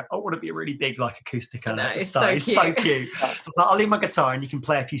secret. I want to be a really big like acoustic at the start. It's so cute. So I was like, I'll leave my guitar and you can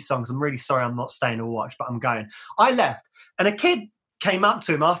play a few songs. I'm really sorry I'm not staying to watch, but I'm going. I left and a kid came up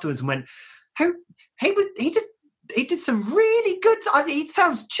to him afterwards and went, he did some really good. He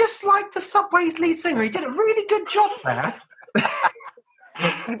sounds just like the Subway's lead singer. He did a really good job there.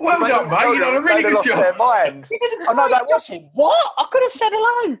 Well done, mate. You done a really good job. Their mind. I know that was him. What? I could have said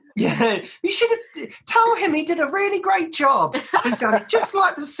hello. Yeah, you should have tell him he did a really great job. He sounded just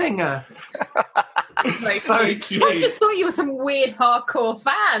like the singer. So cute. I just thought you were some weird hardcore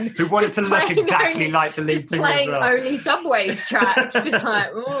fan who wanted to look exactly like the lead singer. Playing only Subways tracks, just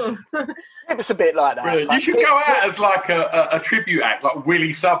like, ooh. It was a bit like that. Really? You should go out as like a tribute act, like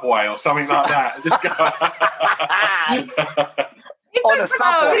Willie Subway or something like that. Just go. On a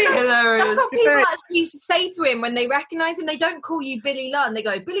Subway. That's what people actually used to say to him when they recognise him. They don't call you Billy Lunn. They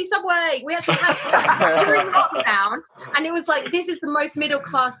go, Billy Subway. We actually had during lockdown, and it was like, this is the most middle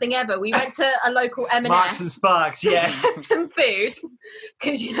class thing ever. We went to a local M&S. Marks and Sparks, yeah. To get some food,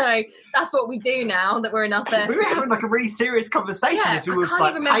 because that's what we do now that we're in upper. We were having like a really serious conversation as we were I can't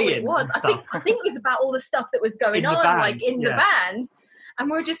like even remember what it was. I think it was about all the stuff that was going on, like in the band. And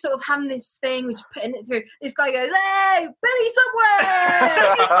we're just sort of having this thing, we're just putting it through. This guy goes, "Hey, Billy Subway!"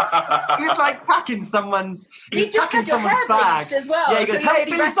 He was like packing someone's. He just had your hair bag as well. Yeah, he goes, "Hey,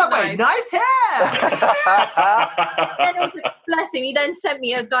 Billy Subway, nice hair." And also, bless him, he then sent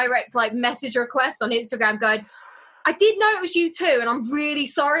me a direct message request on Instagram, going, I did know it was you too, and I'm really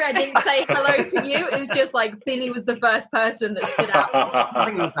sorry I didn't say hello to you. It was just like Billy was the first person that stood out. I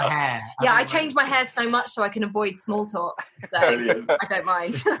think it was the hair. I changed my hair so much so I can avoid small talk. So I don't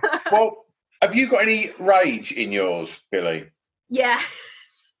mind. Well, have you got any rage in yours, Billy? Yeah.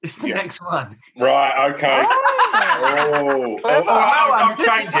 It's the next one. Right, okay. I'll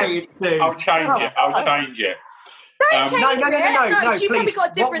change it. I'll change it. Don't change it. No, she probably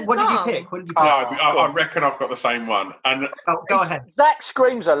got a different song. What did you pick? I reckon I've got the same one. And go ahead. Zach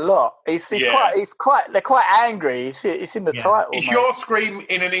screams a lot. They're quite angry. It's in the title. Is your scream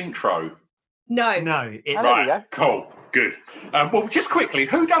in an intro? No. It's right. Cool. Good. Well, just quickly,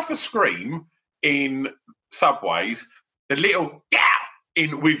 who does the scream in Subways? The little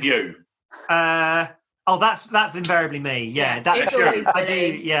in With You. That's invariably me. Yeah, that's true. I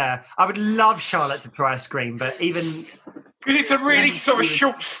do. Yeah, I would love Charlotte to try a scream, but even because it's a really sort of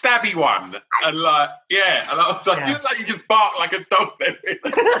short, stabby one, and and I was like, you look like you just bark like a dog.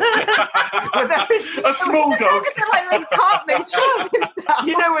 A small dog. Like when Cartman shoots himself.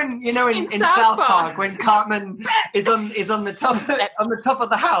 You know in South Park when Cartman is on the top of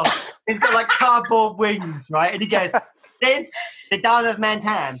the house. He's got like cardboard wings, right? And he goes, "Since the dawn of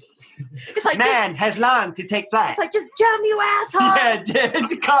mankind, man has learned to take flight." It's like, just jump, you asshole. Yeah,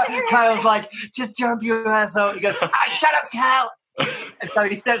 Kyle's like, "Just jump, you asshole." He goes, "Shut up, Kyle." And so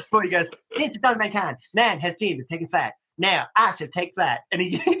he steps forward. He goes, "Since the dawn of mankind, man has dreamed of taking flight. Now I shall take flight." And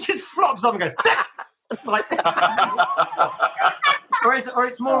he just flops off and goes, like, or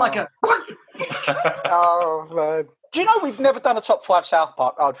it's more like a. Oh man! Do you know we've never done a top 5 South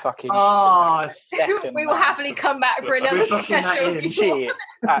Park? I'd fucking. We will happily come back for another special. Shit.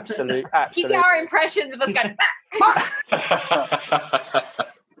 Absolute. You get our impressions of us going.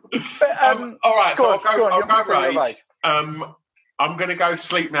 All right, so I'll go Rage. I'm going to go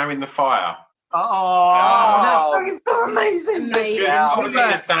Sleep Now in the Fire. Oh, that's so amazing. Obviously,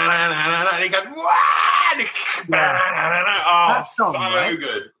 and he goes, that song, so right?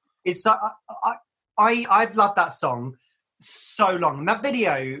 good. It's so, I've loved that song so long. And that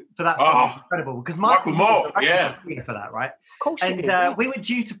video for that song is incredible because Michael Moore, for that, right? Of course, and we were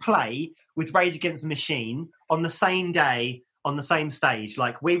due to play with Rage Against the Machine on the same day on the same stage.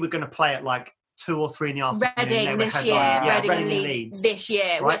 Like we were going to play at like 2 or 3 in the afternoon. Reading this year, Reading and Leeds this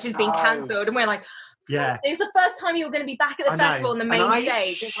year, right? Which has been cancelled, and we're like, it was the first time you were going to be back at the festival on the main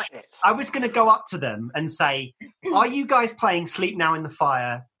stage. It's like, I was going to go up to them and say, "Are you guys playing Sleep Now in the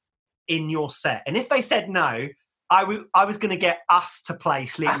Fire in your set?" And if they said no, I was going to get us to play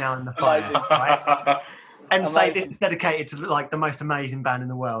Sleep Now in the Fire, right? And say this is dedicated to like the most amazing band in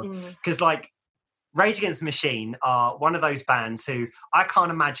the world, because like Rage Against the Machine are one of those bands who I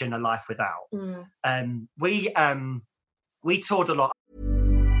can't imagine a life without. We toured a lot.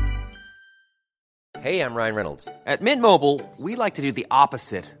 Hey, I'm Ryan Reynolds. At Mint Mobile, we like to do the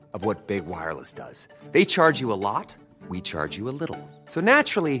opposite of what Big Wireless does. They charge you a lot, we charge you a little. So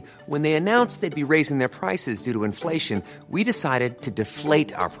naturally, when they announced they'd be raising their prices due to inflation, we decided to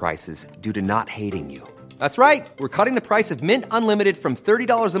deflate our prices due to not hating you. That's right. We're cutting the price of Mint Unlimited from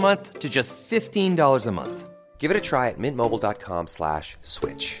 $30 a month to just $15 a month. Give it a try at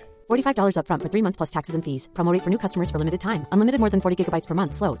mintmobile.com/switch. $45 up front for 3 months plus taxes and fees. Promo rate for new customers for limited time. Unlimited more than 40 gigabytes per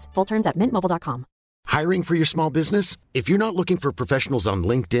month. Slows full terms at mintmobile.com. Hiring for your small business? If you're not looking for professionals on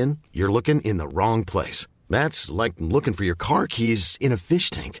LinkedIn, you're looking in the wrong place. That's like looking for your car keys in a fish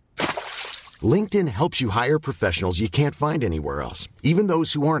tank. LinkedIn helps you hire professionals you can't find anywhere else, even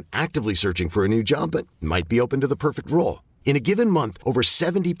those who aren't actively searching for a new job but might be open to the perfect role. In a given month, over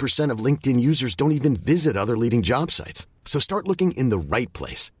 70% of LinkedIn users don't even visit other leading job sites. So start looking in the right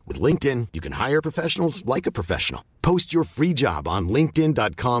place. With LinkedIn, you can hire professionals like a professional. Post your free job on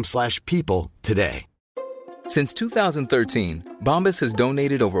linkedin.com/people today. Since 2013, Bombas has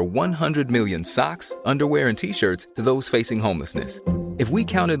donated over 100 million socks, underwear, and T-shirts to those facing homelessness. If we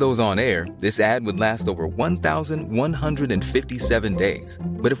counted those on air, this ad would last over 1,157 days.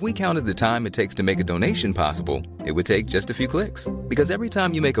 But if we counted the time it takes to make a donation possible, it would take just a few clicks. Because every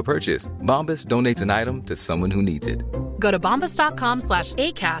time you make a purchase, Bombas donates an item to someone who needs it. Go to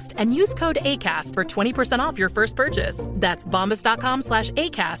bombas.com/ACAST and use code ACAST for 20% off your first purchase. That's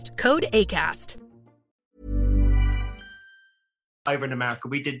bombas.com/ACAST, code ACAST. Over in America,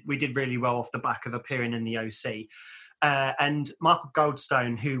 we did really well off the back of appearing in the OC. And Michael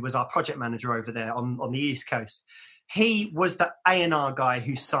Goldstone, who was our project manager over there on the East Coast, he was the A&R guy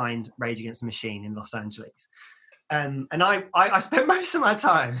who signed Rage Against the Machine in Los Angeles. And I spent most of my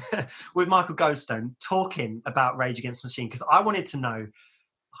time with Michael Goldstone talking about Rage Against the Machine because I wanted to know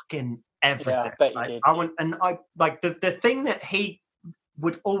fucking everything. Yeah, I bet you did. The thing that he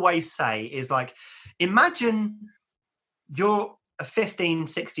would always say is like, imagine you're a 15,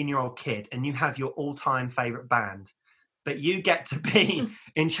 16-year-old kid and you have your all-time favorite band, but you get to be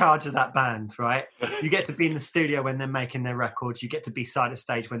in charge of that band, right? You get to be in the studio when they're making their records. You get to be side of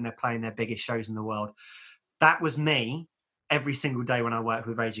stage when they're playing their biggest shows in the world. That was me every single day when I worked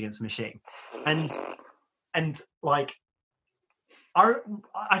with Rage Against the Machine. And like,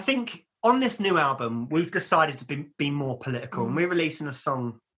 I think on this new album, we've decided to be more political. And we're releasing a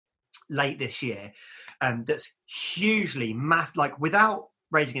song late this year that's hugely mass. Like without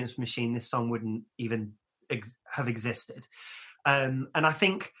Rage Against the Machine, this song wouldn't even have existed. And I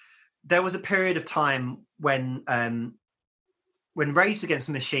think there was a period of time when Rage Against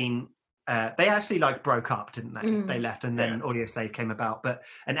the Machine, they actually like broke up, didn't they? They left, and then Audioslave came about.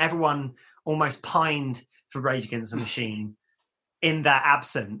 And everyone almost pined for Rage Against the Machine in their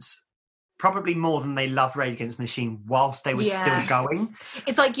absence. Probably more than they loved Rage Against the Machine whilst they were still going.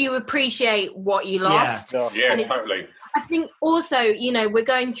 It's like you appreciate what you lost. Yeah, totally. I think also, we're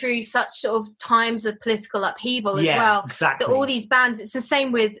going through such sort of times of political upheaval as well. Exactly. That all these bands, it's the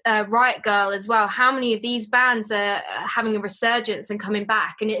same with Riot Girl as well. How many of these bands are having a resurgence and coming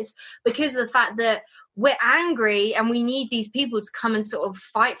back? And it's because of the fact that we're angry and we need these people to come and sort of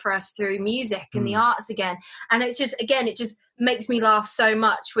fight for us through music and the arts again. And it's just, again, it just makes me laugh so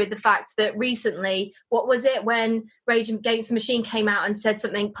much with the fact that recently, what was it when Rage Against the Machine came out and said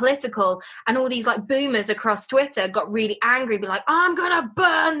something political, and all these like boomers across Twitter got really angry, be like, I'm gonna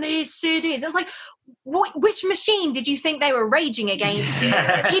burn these CDs. It was like, which machine did you think they were raging against? You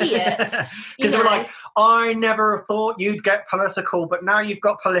idiots. Because we're like, I never thought you'd get political, but now you've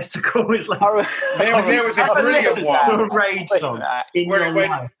got political. It's like, there was a brilliant one. A rage song in your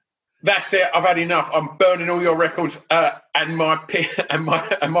life. That's it. I've had enough. I'm burning all your records and my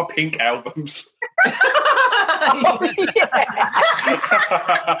Pink albums.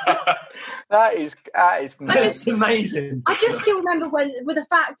 That is amazing. I just still remember with the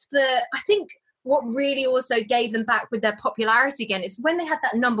fact that I think what really also gave them back with their popularity again is when they had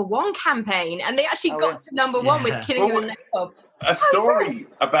that #1 campaign, and they actually got to #1 with Killing in the Name of. A story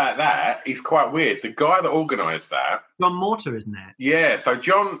about that is quite weird. The guy that organised that, John Mortar, isn't it? Yeah. So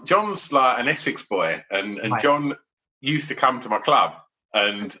John's like an Essex boy, and right. John used to come to my club,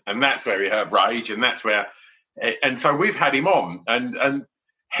 and that's where he heard Rage, and that's where, and so we've had him on, and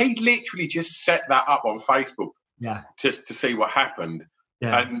he literally just set that up on Facebook, just to see what happened,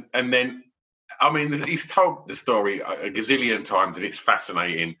 and then. I mean, he's told the story a gazillion times, and it's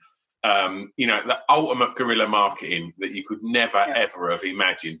fascinating. The ultimate guerrilla marketing that you could never, ever have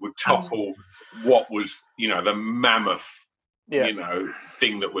imagined would topple what was, the mammoth,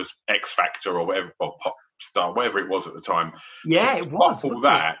 thing that was X Factor or whatever, or Pop Star, whatever it was at the time. Yeah, it was. All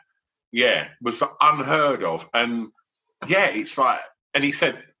that, was unheard of. And, it's like, and he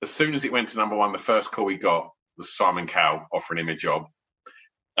said as soon as it went to #1, the first call he got was Simon Cowell offering him a job.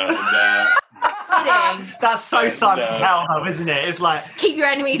 And, that's so Simon Cowell, though, isn't it? It's like keep your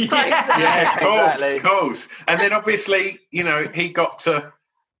enemies close. Of course. And then obviously, he got to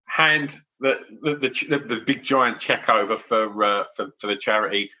hand the big giant check over for the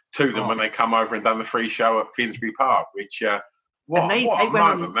charity to them when they come over and done the free show at Finsbury Park. Which what a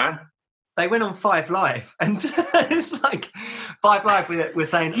moment, man! They went on 5 Live, and it's like 5 Live. We're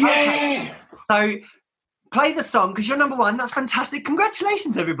saying, okay, so. Play the song because you're #1. That's fantastic.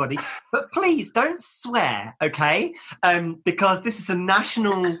 Congratulations, everybody. But please don't swear, okay? Because this is a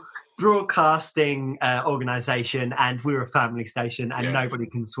national broadcasting organisation, and we're a family station, and nobody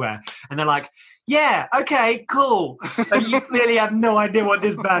can swear. And they're like, yeah, okay, cool. But you clearly have no idea what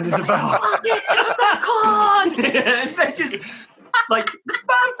this band is about. They just... Like, the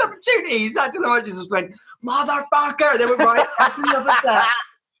first opportunities, I don't know, I just went, motherfucker. They were right, that's another set.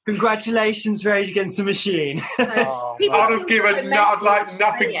 Congratulations, Rage Against the Machine. I'd like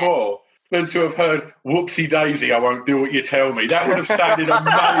nothing more than to have heard "Whoopsie Daisy, I won't do what you tell me." That would have sounded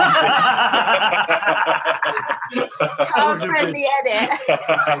amazing. Friendly edit.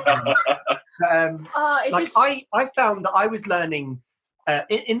 I found that I was learning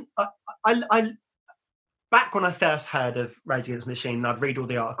I back when I first heard of Rage Against the Machine, I'd read all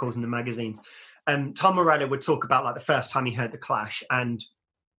the articles in the magazines. Tom Morello would talk about like the first time he heard the Clash, and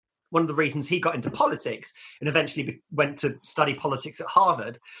one of the reasons he got into politics and eventually went to study politics at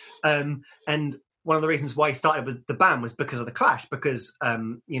Harvard. And one of the reasons why he started with the band was because of the Clash, because,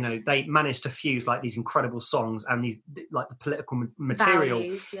 they managed to fuse like these incredible songs and these like the political material.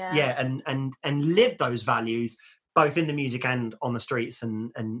 Values, and live those values both in the music and on the streets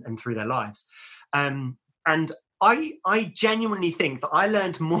and through their lives. And I genuinely think that I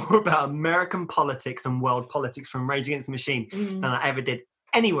learned more about American politics and world politics from Rage Against the Machine than I ever did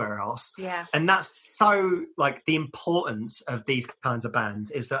anywhere else. Yeah. And that's so like the importance of these kinds of bands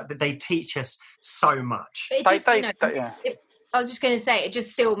is that they teach us so much. I was just going to say, it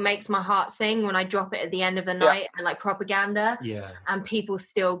just still makes my heart sing when I drop it at the end of the night and like Propaganda. Yeah. And people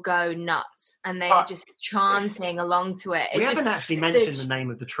still go nuts and they're just chanting along to it. We haven't actually mentioned the name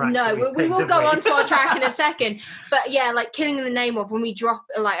of the track. No, we will go on to our track in a second. But yeah, like Killing in the Name of, when we drop,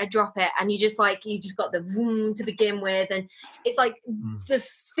 like I drop it and you just got the vroom to begin with. And it's like the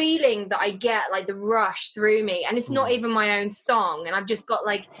feeling that I get, like the rush through me. And it's not even my own song. And I've just got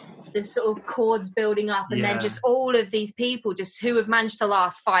like the sort of chords building up and then just all of these people just who have managed to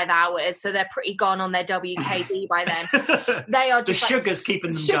last 5 hours, so they're pretty gone on their WKD by then. They are just the sugar's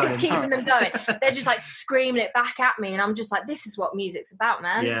keeping them going. They're just like screaming it back at me, and I'm just like, this is what music's about,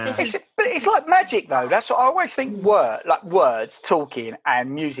 man. But it's like magic, though. That's what I always think. Words, talking, and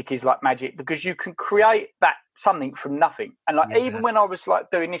music is like magic because you can create something from nothing. And like even when I was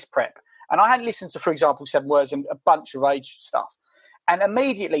like doing this prep, And I hadn't listened to, for example, 7 Words and a bunch of Rage stuff. And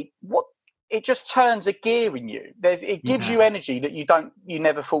immediately, it just turns a gear in you. It gives you energy that you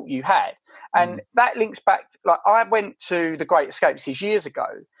never thought you had. And that links back to, like, I went to the Great Escapes years ago,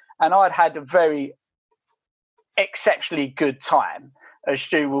 and I'd had a very exceptionally good time, as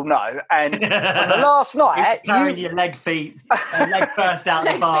Stu will know. And the last night, carrying your leg first out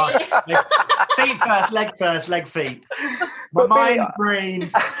the bar. Feet first, leg feet. My mind,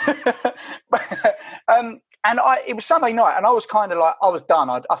 brain. And it was Sunday night, and I was kind of like, I was done.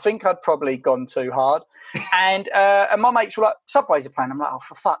 I think I'd probably gone too hard. And my mates were like, Subways are playing. I'm like, oh,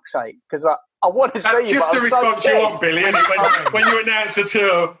 for fuck's sake. Because I want to see you, but I'm so dead. Just the response you want, Billy, isn't it? When you announce the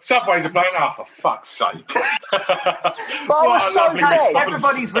tour, Subways are playing, oh, for fuck's sake. But I was so dead.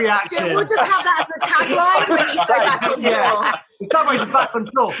 Everybody's reaction. Yeah, we'll just have that as a tagline when you go back on tour. The Subways are back on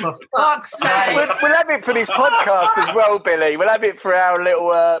tour, for fuck's sake. We'll have it for this podcast as well, Billy. We'll have it for our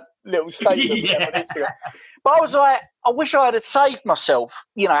little statement. Yeah. But I was like, I wish I had saved myself,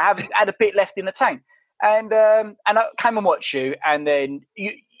 had a bit left in the tank. And I came and watched you, and then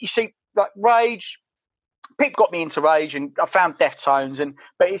you see, like, Rage, Pip got me into Rage, and I found Deftones,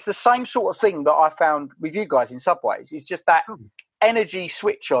 but it's the same sort of thing that I found with you guys in Subways. It's just that energy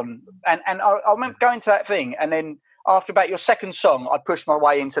switch on. And I remember going to that thing, and then after about your second song, I pushed my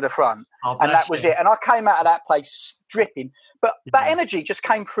way into the front, and that was it. And I came out of that place dripping. But that energy just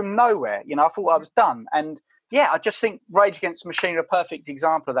came from nowhere. I thought I was done. And, I just think Rage Against the Machine are a perfect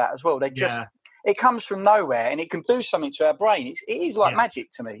example of that as well. They just... It comes from nowhere, and it can do something to our brain. It is like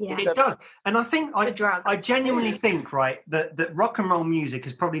magic to me. Yeah. It does. And I think I genuinely think, right, that rock and roll music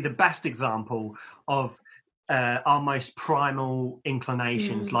is probably the best example of our most primal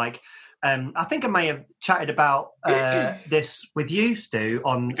inclinations. Like, I think I may have chatted about this with you, Stu,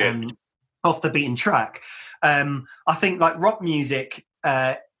 on Off the Beaten Track. I think, like, rock music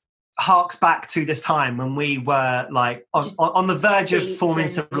harks back to this time when we were like on the verge of forming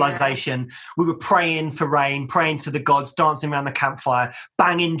civilization. We were praying for rain, praying to the gods, dancing around the campfire,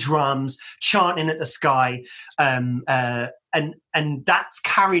 banging drums, chanting at the sky, and that's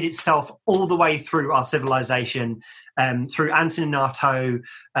carried itself all the way through our civilization, through Antonin Artaud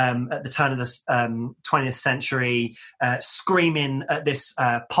at the turn of the 20th century, screaming at this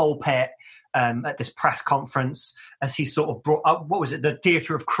pulpit, at this press conference, as he sort of brought up, what was it, the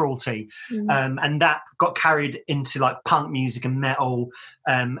theatre of cruelty, and that got carried into like punk music and metal,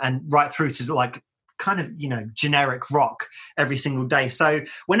 and right through to like kind of generic rock every single day. So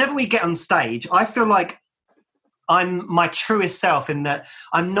whenever we get on stage, I feel like I'm my truest self, in that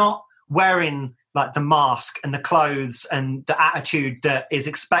I'm not wearing like the mask and the clothes and the attitude that is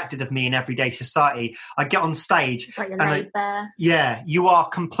expected of me in everyday society. I get on stage. It's like you're laid bare. Yeah, you are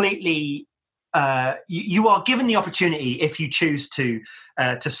completely... you are given the opportunity, if you choose to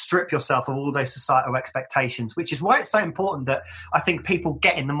strip yourself of all those societal expectations, which is why it's so important that I think people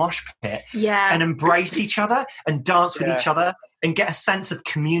get in the mosh pit and embrace each other and dance with each other and get a sense of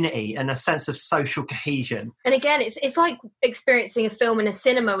community and a sense of social cohesion. And again, it's like experiencing a film in a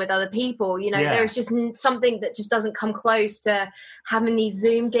cinema with other people. There's just something that just doesn't come close to having these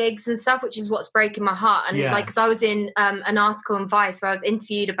Zoom gigs and stuff, which is what's breaking my heart. And like, because I was in an article in Vice where I was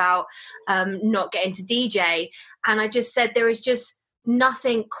interviewed about not getting to DJ, and I just said there is just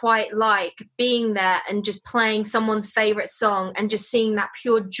nothing quite like being there and just playing someone's favorite song and just seeing that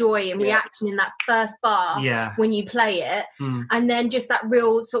pure joy and reaction in that first bar when you play it, and then just that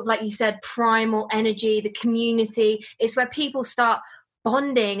real sort of, like you said, primal energy, the community. It's where people start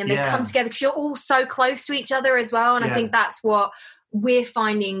bonding and they come together because you're all so close to each other as well. And I think that's what we're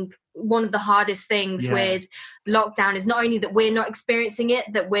finding one of the hardest things with lockdown, is not only that we're not experiencing it,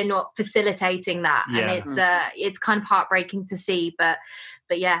 that we're not facilitating that. And it's kind of heartbreaking to see, but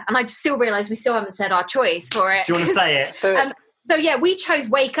yeah. And I just still realise we still haven't said our choice for it. Do you want to say it? So we chose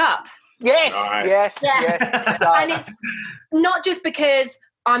Wake Up. Yes. And it's not just because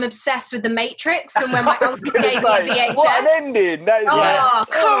I'm obsessed with The Matrix, and when my uncle gave me VHS. What an ending! That is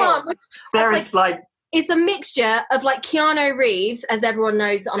come on. There is like... It's a mixture of like Keanu Reeves, as everyone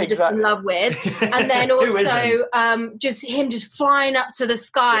knows that I'm just in love with, and then also just him just flying up to the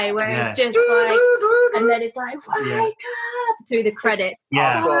sky, where it's just like, and then it's like wake up through the credits.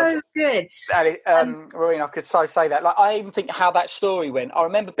 So good. Rowena, I could so say that. Like, I even think how that story went. I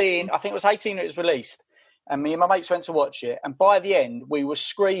remember I think it was 18 when it was released, and me and my mates went to watch it, and by the end we were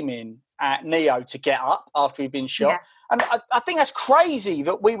screaming at Neo to get up after he'd been shot. And I think that's crazy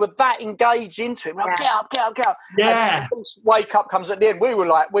that we were that engaged into it. We're like, get up. Yeah. And Wake Up comes at the end. We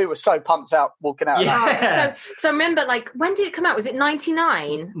were so pumped out walking out. Yeah. So remember, like, when did it come out? Was it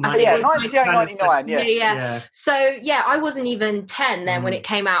 99? Yeah, 98, 99. Yeah. So yeah, I wasn't even 10 then when it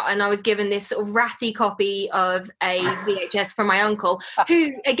came out, and I was given this sort of ratty copy of a VHS from my uncle,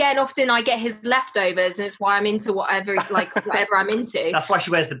 who again often I get his leftovers, and it's why I'm into whatever I'm into. That's why she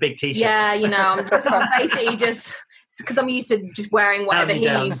wears the big t-shirts. Yeah, I'm basically just because I'm used to just wearing whatever he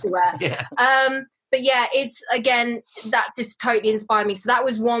used to wear. Yeah. But yeah, it's again that just totally inspired me. So that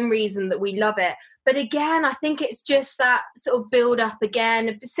was one reason that we love it. But again, I think it's just that sort of build up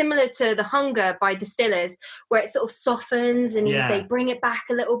again, similar to The Hunger by Distillers, where it sort of softens and they bring it back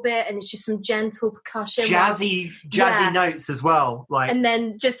a little bit, and it's just some gentle percussion. Jazzy notes as well. And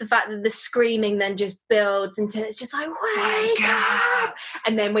then just the fact that the screaming then just builds until it's just like, wake up!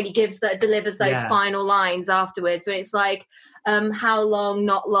 And then when he delivers those final lines afterwards, when it's like, how long,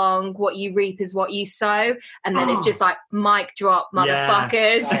 not long, what you reap is what you sow. And then it's just like, mic drop,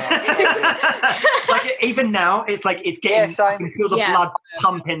 motherfuckers. Like, even now, it's like it's getting, I can feel the blood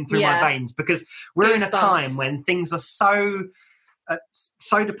pumping through my veins, because we're in a time when things are so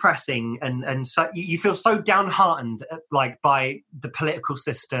depressing, and so you feel so downhearted, like, by the political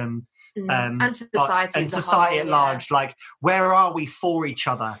system. And society at large. Like, where are we for each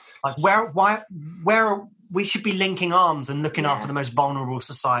other? Like, where we should be linking arms and looking after the most vulnerable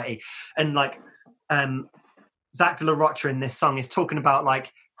society. And like, Zach De La Rocha in this song is talking about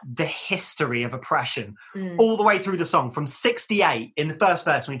like the history of oppression all the way through the song, from 68 in the first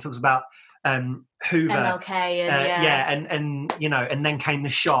verse when he talks about Hoover, MLK, and then came the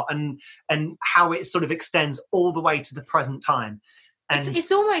shot, and how it sort of extends all the way to the present time. And it's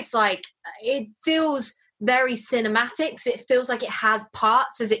almost like it feels very cinematic, because it feels like it has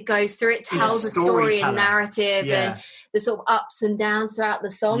parts as it goes through. It tells a story and narrative and the sort of ups and downs throughout the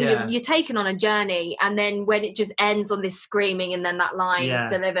song. You're taken on a journey, and then when it just ends on this screaming and then that line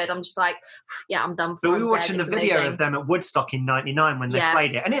delivered, I'm just like, I'm done for. But we were watching the video of them at Woodstock in '99 when they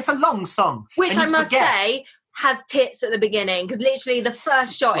played it, and it's a long song, which I must say has tits at the beginning, because literally the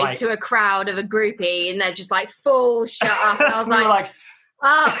first shot is to a crowd of a groupie, and they're just like full shut up. And I was like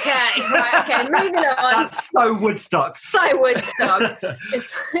okay, moving on. That's so Woodstock.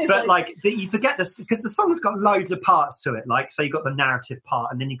 But like you forget this, because the song's got loads of parts to it. Like, so you've got the narrative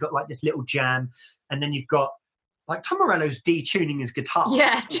part, and then you've got like this little jam, and then you've got like Tom Morello's detuning his guitar.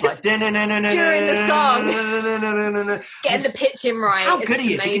 Yeah, just during the song, getting the pitching right. How good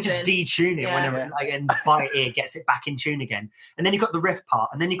he is! He can just detune it whenever, like, and by ear gets it back in tune again. And then you've got the riff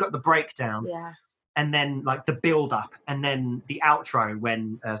part, and then you've got the breakdown. Yeah. And then like the build up, and then the outro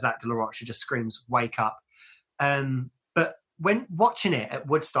when Zach De La Rocha just screams "Wake Up." But when watching it at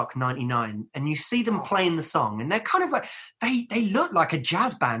Woodstock '99, and you see them playing the song, and they're kind of like they look like a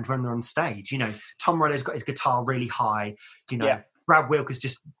jazz band when they're on stage. Tom Morello's got his guitar really high. Brad Wilk is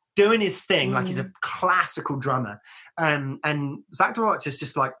just doing his thing like he's a classical drummer, and Zach De La Rocha is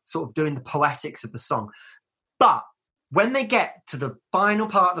just like sort of doing the poetics of the song, but when they get to the final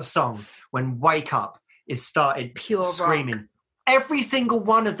part of the song, when Wake Up is started pure screaming, rock, every single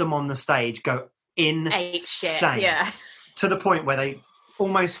one of them on the stage go insane. To the point where they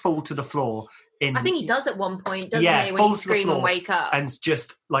almost fall to the floor. I think he does at one point, doesn't he, when he scream and wake up. And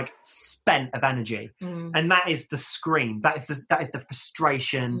just like spent of energy. And that is the scream. That is the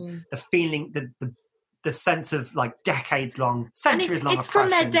frustration, the feeling, the sense of like centuries long. It's from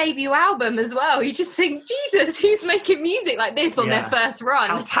their debut album as well. You just think, Jesus, who's making music like this on their first run?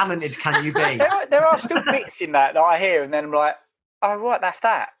 How talented can you be? there are still bits in that I hear, and then I'm like, oh right, that's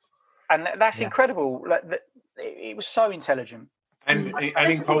that, and that's incredible. Like it was so intelligent, and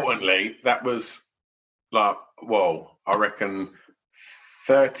importantly, that was like, I reckon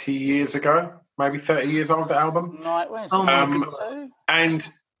 30 years ago, maybe 30 years old. The album. Right, and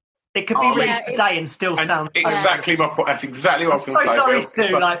it could be released today and still sound exactly my point. That's exactly what I was going to say.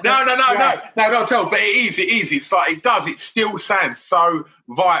 Stu, not at all. But it is. It's like it does. It still sounds so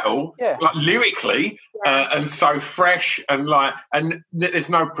vital, like lyrically, and so fresh, and there's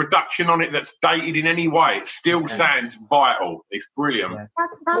no production on it that's dated in any way. It still sounds vital. It's brilliant. Yeah.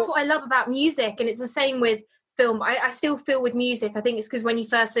 That's what I love about music, and it's the same with film. I still feel with music, I think it's because when you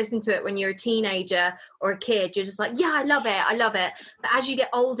first listen to it when you're a teenager or a kid, you're just like, I love it. But as you get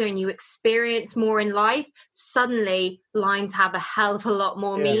older and you experience more in life, suddenly lines have a hell of a lot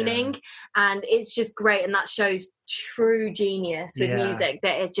more meaning, and it's just great. And that shows true genius with music,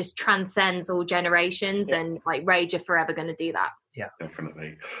 that it just transcends all generations, and like Rage are forever going to do that. Yeah,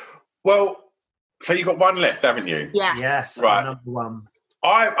 definitely. Well, so you've got one left, haven't you? Yeah. Yes, right. Number one.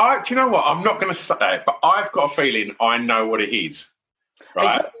 Do you know what? I'm not going to say it, but I've got a feeling I know what it is.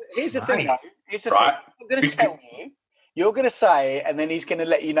 Right? Here's the thing, though. Thing. I'm going to tell you. You're going to say it, and then he's going to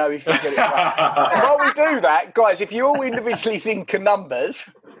let you know if you get it right. And while we do that, guys, if you all individually think of numbers,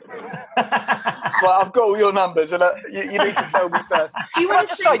 well, I've got all your numbers, and you need to tell me first. Do you want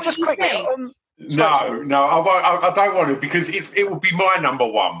to say just quickly? No, I don't want to, because it will be my number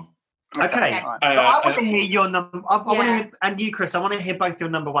one. Okay. I want to hear your number. I want to hear, and you, Chris. I want to hear both your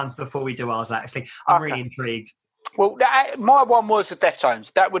number ones before we do ours. Actually, I'm really intrigued. Well, my one was the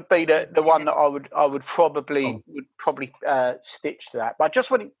Deftones. That would be the one that I would probably stitch to that. But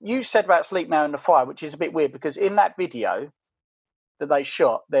just when you said about Sleep Now in the Fire, which is a bit weird, because in that video that they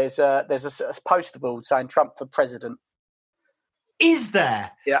shot, there's a poster board saying Trump for president. Is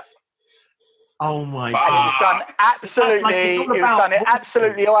there? Yeah. Oh my God! It was done absolutely. It was done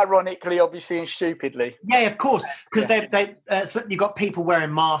absolutely ironically, obviously, and stupidly. Yeah, of course, because so you got people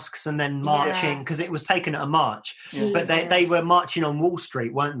wearing masks and then marching because it was taken at a march. But they were marching on Wall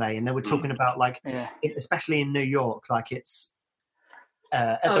Street, weren't they? And they were talking about especially in New York, like it's.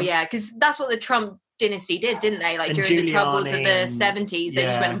 Because that's what the Trump dynasty did, didn't they? Like during the troubles of the 70s, they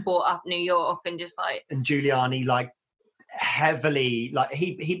just went and bought up New York and just like. And Giuliani, like. Heavily, like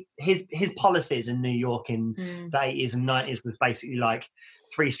his policies in New York in the 80s and 90s was basically like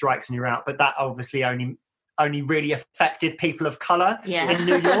 3 strikes and you're out, but that obviously only really affected people of color in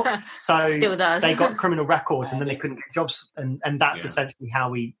New York, so still does. They got criminal records and then they couldn't get jobs, and that's essentially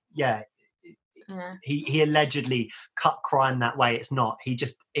how he allegedly cut crime that way. It's not, he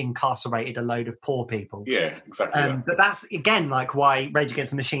just incarcerated a load of poor people. Yeah, exactly. But that's again like why Rage Against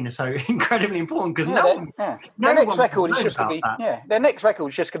the Machine is so incredibly important, because their next record is just going to be their next record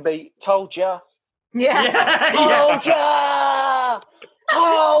is just going to be Told Ya. Told Ya.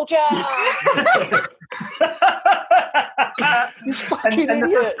 Told Ya. You fucking and the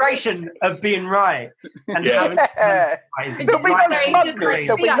frustration of being right. And there'll be no smugness.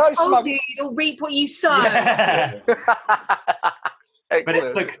 There'll be no smugness. You'll reap what you sow. Yeah. But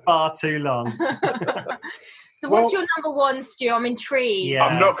it took far too long. So what's your number one, Stu? I'm intrigued. Yeah.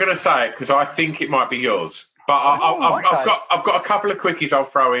 I'm not going to say it because I think it might be yours. But I've got a couple of quickies I'll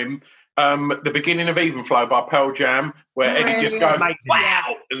throw in. The beginning of Even Flow by Pearl Jam, where Eddie just goes,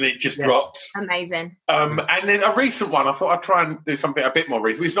 wow, and it just drops. Amazing. And then a recent one, I thought I'd try and do something a bit more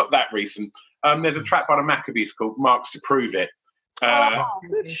recent. It's not that recent. There's a track by the Maccabees called Marks to Prove It.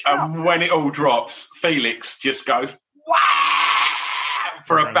 And when it all drops, Felix just goes, wow,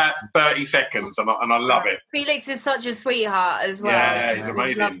 for about 30 seconds, and I love it. Felix is such a sweetheart as well. Yeah, he's amazing.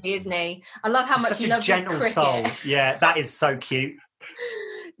 He's lovely, isn't he? I love how much he loves his cricket. Such a gentle soul. Yeah, that is so cute.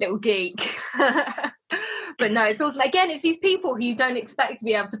 Little geek. But no, it's awesome. Again, it's these people who you don't expect to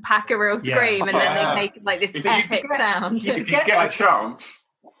be able to pack a real scream, and then they make like this epic sound. If you get a chance,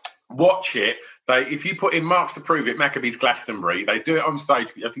 watch it. If you put in Marks to Prove It, Maccabees Glastonbury, they do it on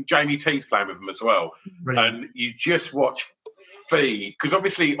stage. I think Jamie T's playing with them as well. Brilliant. And you just watch Fee, because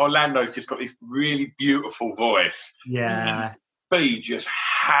obviously Orlando's just got this really beautiful voice. Yeah. Fee just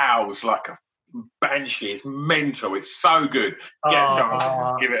howls like a banshee. It's mental. It's so good. Get a chance,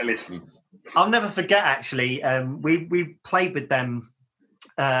 give it a listen. I'll never forget, actually, we played with them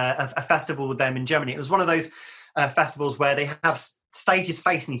a festival with them in Germany. It was one of those festivals where they have stages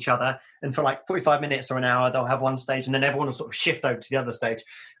facing each other, and for like 45 minutes or an hour they'll have one stage and then everyone will sort of shift over to the other stage.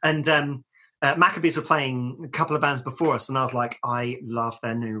 And Maccabees were playing a couple of bands before us, and I was like, I love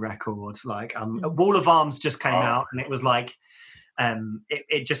their new record. Like Wall of Arms just came out, and it was like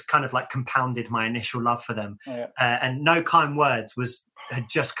it just kind of like compounded my initial love for them. And No Kind Words had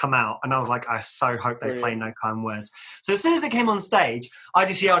just come out, and I was like, I so hope they play No Kind Words. So as soon as they came on stage, I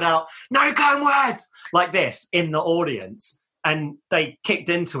just yelled out, No Kind Words, like this in the audience, and they kicked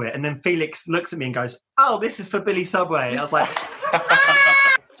into it. And then Felix looks at me and goes, oh, this is for Billy Subway. I was like,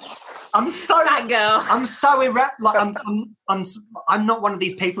 I'm so that girl. I'm so I'm not one of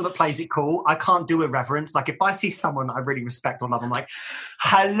these people that plays it cool. I can't do irreverence. Like if I see someone I really respect or love, I'm like,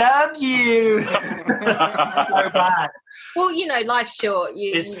 I love you. So bad. Well, you know, life's short.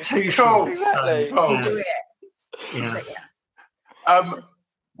 It's too short. Exactly. Do it. Yeah.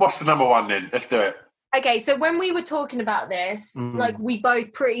 What's the number one then? Let's do it. Okay, so when we were talking about this, like we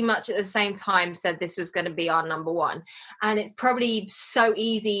both pretty much at the same time said this was going to be our number one. And it's probably so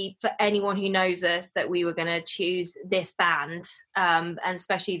easy for anyone who knows us that we were going to choose this band, and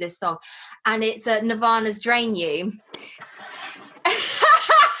especially this song. And it's Nirvana's Drain You.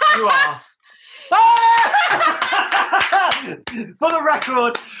 You are. For the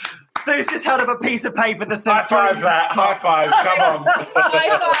record, Stu's just held up a piece of paper that says... High fives, come on.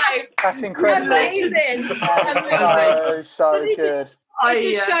 High fives. That's incredible. Amazing. So good. it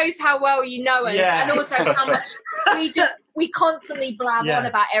just shows how well you know us, and also how much we constantly blab on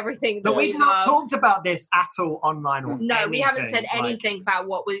about everything. But we've not talked about this at all online or no, we haven't said anything about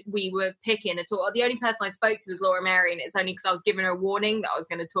what we were picking at all. The only person I spoke to was Laura Mary, and it's only because I was giving her a warning that I was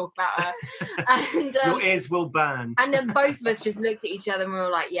going to talk about her. And your ears will burn. And then both of us just looked at each other and we were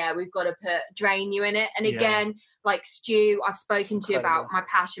like, yeah, we've got to put Drain You in it. And again, like Stu, I've spoken to you about my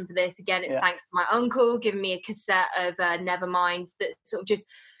passion for this. Again, it's thanks to my uncle giving me a cassette of Nevermind that sort of just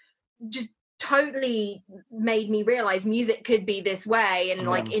totally made me realize music could be this way, and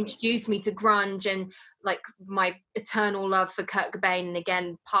like introduced me to grunge and like my eternal love for Kurt Cobain. And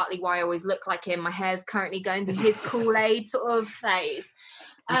again, partly why I always look like him. My hair's currently going through his Kool-Aid sort of phase.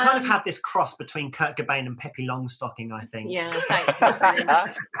 You kind of have this cross between Kurt Cobain and Pippi Longstocking, I think. Yeah, thanks.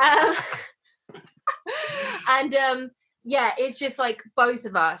 And it's just like both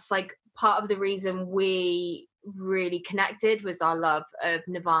of us, like part of the reason we really connected was our love of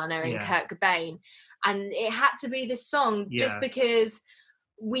Nirvana and Kurt Cobain, and it had to be this song just because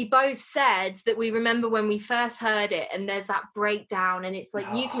we both said that we remember when we first heard it, and there's that breakdown, and it's like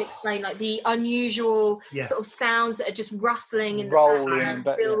you can explain like the unusual sort of sounds that are just rustling in the background,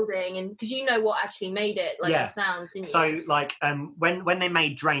 building, and because you know what actually made it like the sounds, didn't you? So like when they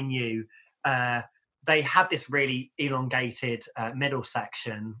made Drain You, they had this really elongated middle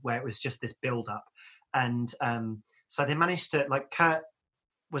section where it was just this build up. And so they managed to, like, Kurt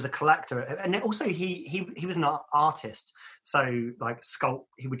was a collector, and also he was an artist. So like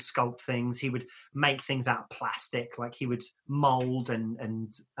he would sculpt things, he would make things out of plastic, like he would mold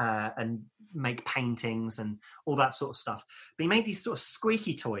and make paintings and all that sort of stuff. But he made these sort of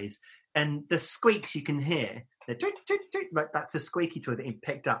squeaky toys, and the squeaks you can hear, like that's a squeaky toy that he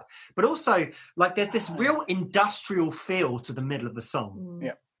picked up. But also like there's this real industrial feel to the middle of the song.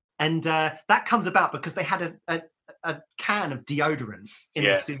 Yeah. And that comes about because they had a can of deodorant in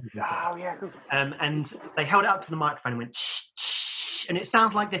the studio. Oh, yeah. And they held it up to the microphone and went, shh, shh, and it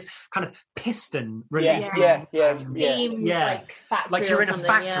sounds like this kind of piston release. Steam, like factory, like you're in a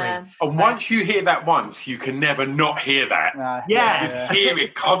factory. Yeah. And once you hear that once, you can never not hear that. You just hear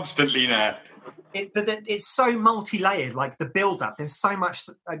it constantly now. But it's so multi-layered, like the build-up. There's so much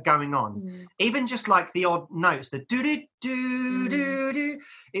going on. Even just like the odd notes, the do-do-do-do-do.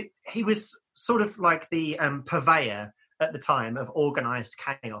 He was sort of like the purveyor at the time of organised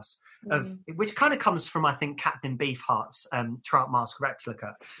chaos, which kind of comes from, I think, Captain Beefheart's Trout Mask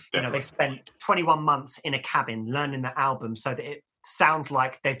Replica. Definitely. You know, they spent 21 months in a cabin learning the album so that it sounds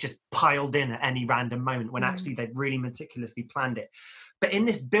like they've just piled in at any random moment when actually they've really meticulously planned it. But in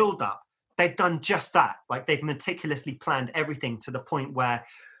this build-up, they've done just that. Like they've meticulously planned everything to the point where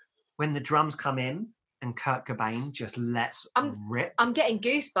when the drums come in and Kurt Cobain just lets rip. I'm getting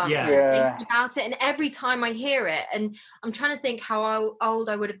goosebumps just thinking about it. And every time I hear it, and I'm trying to think how old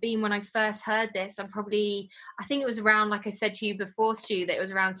I would have been when I first heard this. I think it was around, like I said to you before, Stu, that it was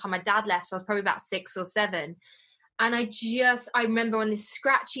around the time my dad left. So I was probably about 6 or 7. And I remember on this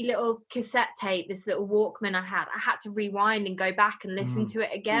scratchy little cassette tape, this little Walkman I had to rewind and go back and listen to it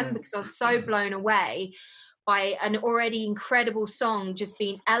again because I was so blown away by an already incredible song just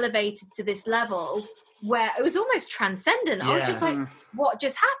being elevated to this level where it was almost transcendent. I was just like, what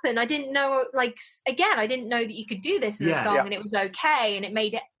just happened? I didn't know, I didn't know that you could do this in a song and it was okay. And it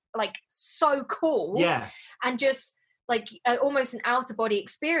made it like so cool. Yeah. And just like almost an outer body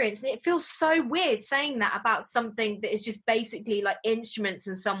experience. And it feels so weird saying that about something that is just basically like instruments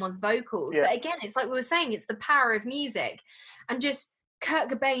and someone's vocals. But again, it's like we were saying, it's the power of music. And just Kurt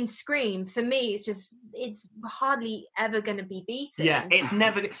Cobain's scream, for me, it's hardly ever going to be beaten. Yeah, it's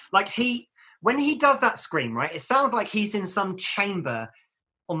never, like when he does that scream, right, it sounds like he's in some chamber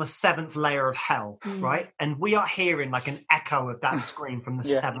on the 7th layer of hell, right? And we are hearing like an echo of that scream from the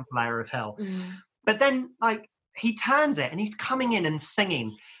 7th layer of hell. But then like, he turns it and he's coming in and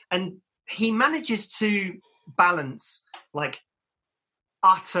singing, and he manages to balance like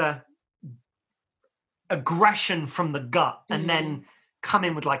utter aggression from the gut and then come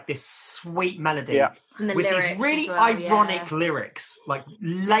in with like this sweet melody with these really ironic lyrics, like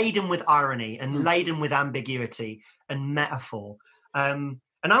laden with irony and laden with ambiguity and metaphor. And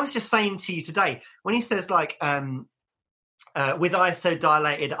I was just saying to you today, when he says like, with eyes so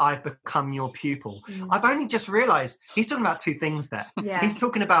dilated, I've become your pupil. I've only just realised he's talking about two things there. He's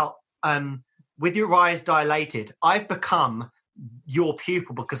talking about with your eyes dilated, I've become your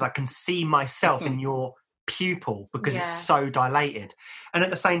pupil because I can see myself in your pupil because it's so dilated, and at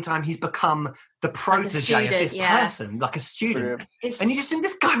the same time he's become the protege of this person, like a student. And you just think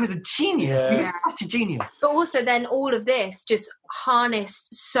this guy was a genius. He was such a genius. But also then all of this just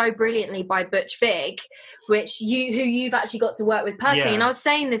harnessed so brilliantly by Butch Vig, who you've actually got to work with personally. And I was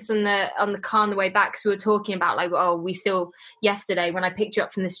saying this on the car on the way back, because we were talking about yesterday when I picked you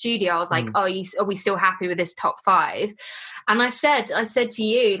up from the studio, I was like, are we still happy with this top 5? And I said to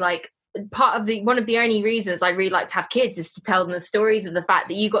you, like, one of the only reasons I really like to have kids is to tell them the stories of the fact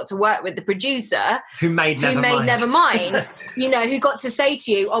that you got to work with the producer who made Nevermind, who got to say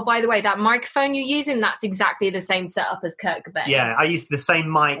to you, oh, by the way, that microphone you're using, that's exactly the same setup as Kurt Cobain. Yeah, I used the same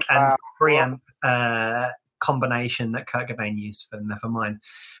mic and preamp combination that Kurt Cobain used for Nevermind.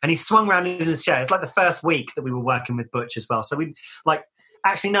 And he swung around in his chair. It's like the first week that we were working with Butch as well. So we'd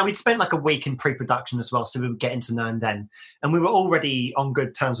we'd spent like a week in pre-production as well, so we were getting to know him then. And we were already on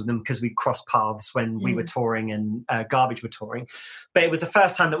good terms with him because we crossed paths when we were touring and Garbage were touring. But it was the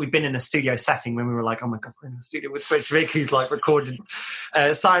first time that we'd been in a studio setting when we were like, oh my God, we're in the studio with Butch Vig, who's like recorded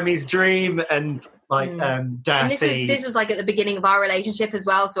Siamese Dream and like Dirty. And this was like at the beginning of our relationship as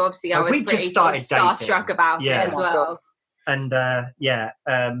well, so obviously I was pretty just started starstruck about it as well. And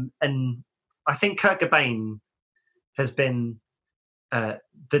and I think Kurt Cobain has been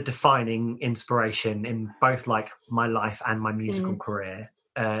the defining inspiration in both like my life and my musical career.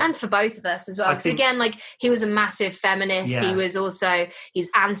 And for both of us as well. Because again, like, he was a massive feminist. He was also, he's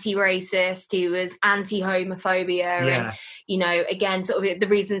anti-racist. He was anti-homophobia. And, again, sort of the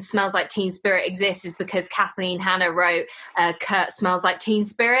reason Smells Like Teen Spirit exists is because Kathleen Hanna wrote Kurt Smells Like Teen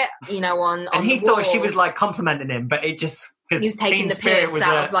Spirit, on and he thought she was like complimenting him, but it just, because he was taking the piss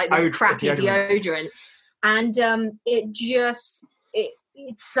out of like this crappy deodorant. And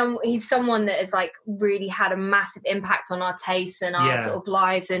he's someone that has like really had a massive impact on our tastes and our sort of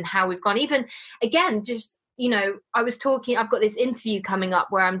lives and how we've gone. Even again, just I've got this interview coming up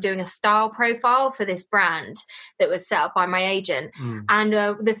where I'm doing a style profile for this brand that was set up by my agent. And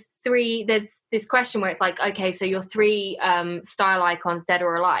there's this question where it's like, okay, so your 3 style icons, dead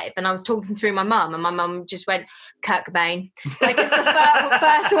or alive. And I was talking through my mum, and my mum just went, Kurt Cobain, like it's the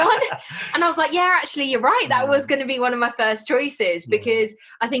first one. And I was like, yeah, actually, you're right. That was going to be one of my first choices, because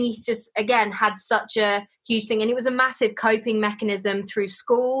I think he's just, again, had such a huge thing. And it was a massive coping mechanism through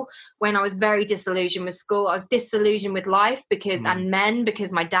school when I was very disillusioned with school. I was disillusioned with life because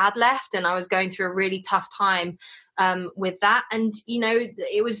my dad left, and I was going through a really tough time with that. And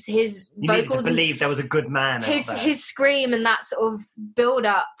it was his vocals, needed to believe there was a good man out there. His scream and that sort of build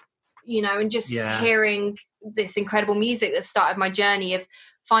up, and just hearing this incredible music that started my journey of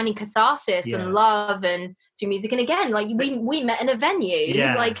finding catharsis and love and through music. And again, like we met in a venue,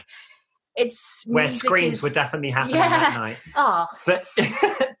 like it's where screams were definitely happening that night. Oh, but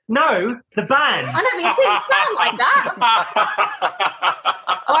no, the band. I don't mean it didn't sound like that.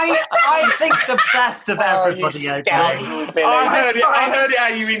 I think the best of everybody. I heard it how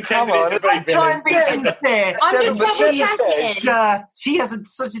you intended it to be. I'm trying to be sincere. I'm just double-checking. She has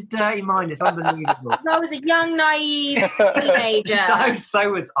such a dirty mind. It's unbelievable. I was a young, naive teenager. No,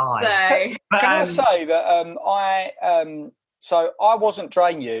 so was I. But, can I say that so I wasn't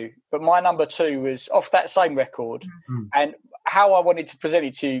Drain You, but my number 2 was off that same record. And how I wanted to present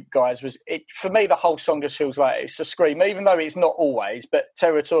it to you guys was, for me, the whole song just feels like it's a scream, even though it's not always, but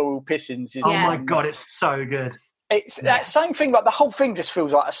Territorial Pissings is... Oh my God, it's so good. It's that same thing, like the whole thing just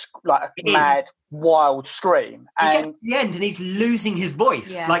feels like a mad, wild scream. And he gets to the end and he's losing his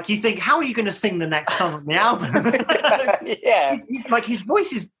voice. Like, you think, how are you going to sing the next song on the album? He's like, his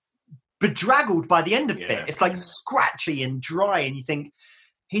voice is bedraggled by the end of it. It's like scratchy and dry, and you think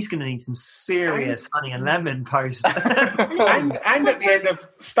he's going to need some serious honey and lemon post. and at the end of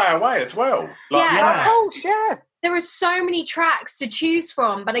Stay Away as well. Of course, there are so many tracks to choose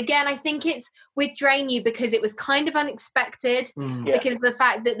from, but again, I think it's with Drain You because it was kind of unexpected, because the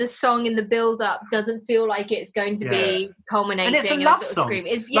fact that the song in the build-up doesn't feel like it's going to be culminating. And it's a love song.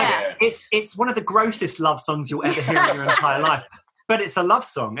 It's one of the grossest love songs you'll ever hear in your entire life. But it's a love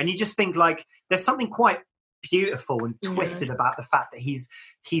song, and you just think like there's something quite beautiful and twisted about the fact that he's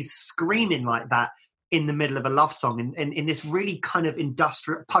screaming like that in the middle of a love song in this really kind of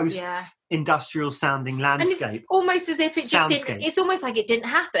industrial sounding landscape. And it's almost as if it just didn't. It's almost like it didn't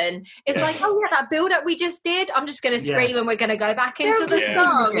happen. It's like, that build up we just did. I'm just going to scream and we're going to go back into the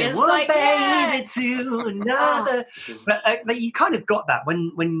song. It's one like, baby to another. But you kind of got that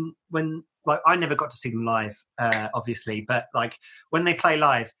when. Like, I never got to see them live, obviously, but like when they play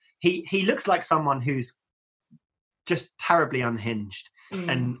live, he looks like someone who's just terribly unhinged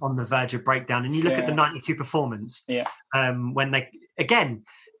and on the verge of breakdown. And you look at the 92 performance, when they, again,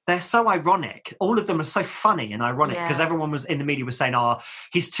 they're so ironic. All of them are so funny and ironic because everyone was in the media was saying,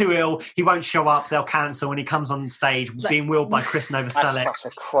 he's too ill, he won't show up, they'll cancel when he comes on stage, being wheeled by Chris Novoselic. That's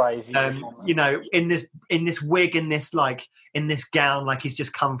such a crazy you know, in this wig, in this gown, like he's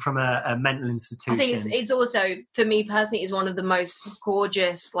just come from a mental institution. I think it's also, for me personally, is one of the most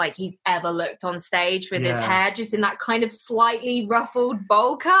gorgeous like he's ever looked on stage with his hair just in that kind of slightly ruffled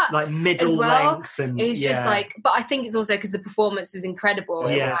bowl cut, like middle length, and it's just like. But I think it's also because the performance is incredible.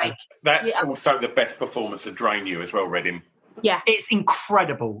 That's also the best performance of Drain You as well, Reading. Yeah, it's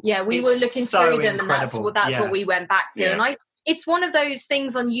incredible. Yeah, we were looking through them, and that's what we went back to. And it's one of those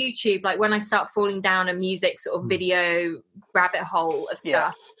things on YouTube, like when I start falling down a music sort of video rabbit hole of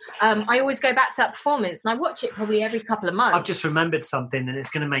stuff, I always go back to that performance, and I watch it probably every couple of months. I've just remembered something, and it's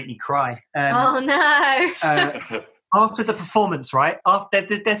going to make me cry. Oh no! After the performance, right?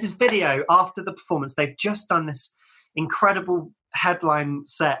 There's this video after the performance. They've just done this incredible headline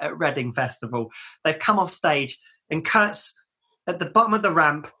set at Reading Festival. They've come off stage, and Kurt's at the bottom of the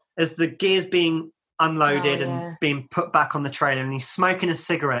ramp as the gear's being unloaded and being put back on the trailer, and he's smoking a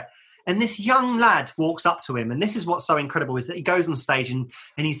cigarette. And this young lad walks up to him, and this is what's so incredible is that he goes on stage and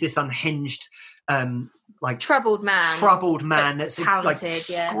he's this unhinged, like troubled man that's talented, like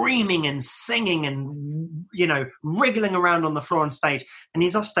screaming and singing and, you know, wriggling around on the floor on stage. And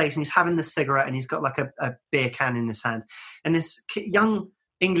he's off stage and he's having the cigarette and he's got like a beer can in his hand. And this young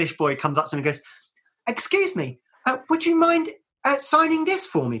English boy comes up to him and goes, "Excuse me, would you mind signing this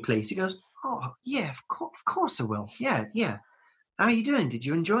for me, please?" He goes, "Oh, yeah, of course I will. Yeah. How are you doing? Did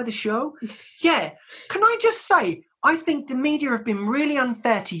you enjoy the show?" "Yeah. Can I just say, I think the media have been really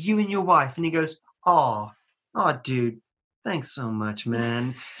unfair to you and your wife." And he goes, Oh, dude, thanks so much,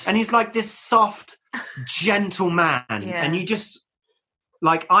 man. And he's like this soft, gentle man. Yeah. And you just,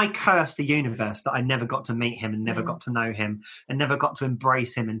 like, I curse the universe that I never got to meet him and never got to know him and never got to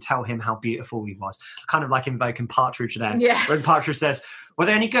embrace him and tell him how beautiful he was. Kind of like invoking Partridge there. Yeah. When Partridge says, "Were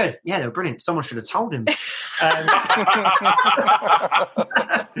they any good?" "Yeah, they were brilliant. Someone should have told him."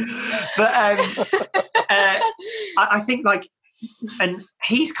 I think, like, and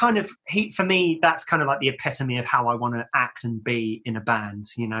he's kind of, for me, that's kind of like the epitome of how I want to act and be in a band,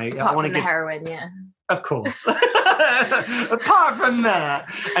 you know. Apart from the heroin, yeah. Of course. Apart from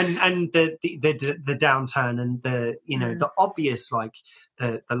that, and the downturn and the, you know, the obvious, like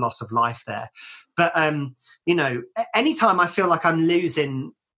the loss of life there. But you know, anytime I feel like I'm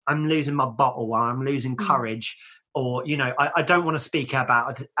losing my bottle, or I'm losing courage, or, you know, I don't want to speak out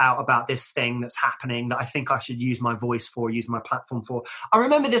about this thing that's happening that I think I should use my voice for, use my platform for. I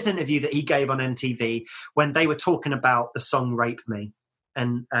remember this interview that he gave on MTV when they were talking about the song "Rape Me."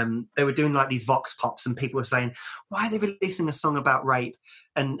 And they were doing like these vox pops, and people were saying, "Why are they releasing a song about rape?"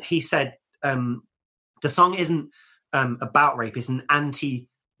 And he said, the song isn't about rape. It's an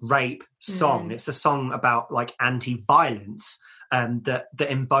anti-rape song. It's a song about like anti-violence that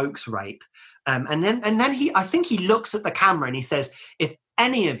invokes rape. And then I think he looks at the camera and he says, "If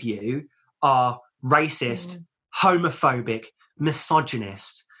any of you are racist, homophobic,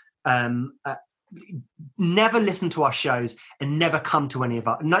 misogynist, never listen to our shows and never come to any of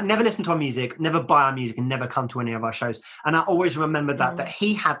never listen to our music, never buy our music, and never come to any of our shows." And I always remember that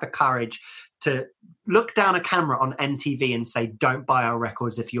he had the courage to look down a camera on MTV and say, "Don't buy our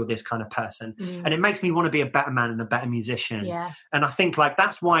records if you're this kind of person." And it makes me want to be a better man and a better musician. Yeah. And I think, like,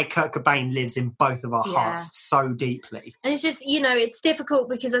 that's why Kurt Cobain lives in both of our hearts so deeply. And it's just, you know, it's difficult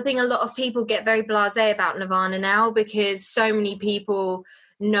because I think a lot of people get very blasé about Nirvana now because so many people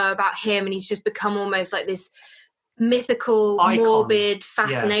know about him, and he's just become almost like this mythical icon, morbid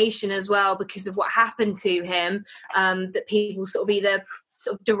fascination as well because of what happened to him, that people sort of either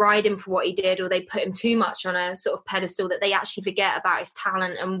sort of deride him for what he did, or they put him too much on a sort of pedestal that they actually forget about his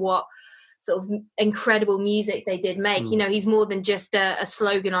talent and what sort of incredible music they did make. You know, he's more than just a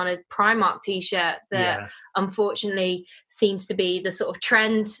slogan on a Primark t-shirt that unfortunately seems to be the sort of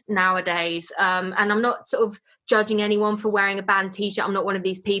trend nowadays. And I'm not sort of judging anyone for wearing a band t-shirt. I'm not one of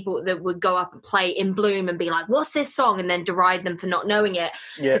these people that would go up and play In Bloom and be like, "What's this song?" and then deride them for not knowing it,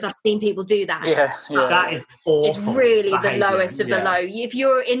 because I've seen people do that. That is awful. It's really behavior. The lowest of the low. If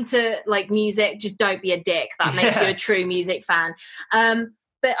you're into like music, just don't be a dick. That makes you a true music fan.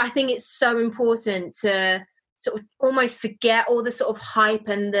 But I think it's so important to sort of almost forget all the sort of hype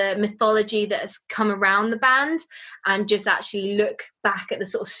and the mythology that has come around the band and just actually look back at the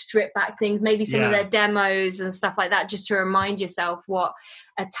sort of stripped back things, maybe some of their demos and stuff like that, just to remind yourself what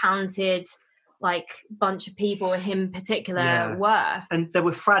a talented like bunch of people, him in particular, were. And they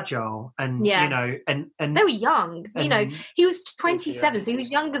were fragile, and you know, and they were young. You know, he was 27, so he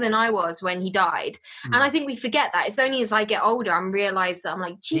was younger than I was when he died. And I think we forget that. It's only as I get older I'm realised that I'm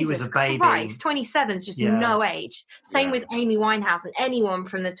like, Jesus, he was a baby. Christ, 27 is just no age. Same with Amy Winehouse and anyone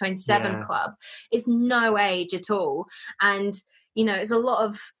from the 27 Club. It's no age at all. And you know, it's a lot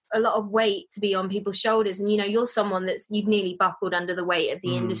of weight to be on people's shoulders. And, you know, you're someone you've nearly buckled under the weight of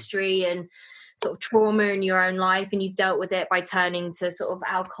the industry and sort of trauma in your own life, and you've dealt with it by turning to sort of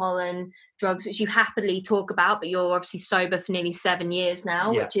alcohol and drugs, which you happily talk about, but you're obviously sober for nearly 7 years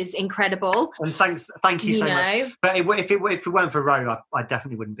now, which is incredible. And thank you so much. But if it weren't for Ro, I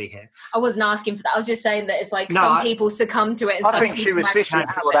definitely wouldn't be here. I wasn't asking for that. I was just saying that it's like some people succumb to it. I think she was fishing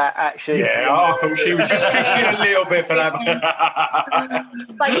for that, actually. Yeah, I thought she was just fishing a little bit for that.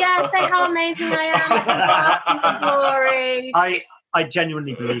 It's like, say how amazing I am. Asking for glory. I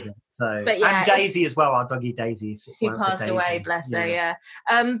genuinely believe it. So, but and Daisy as well, our doggy Daisy, who passed away, bless her.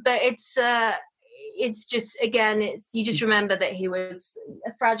 But it's just, again, you just remember that he was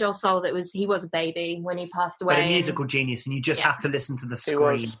a fragile soul. He was a baby when he passed away. But a musical genius, and you just have to listen to the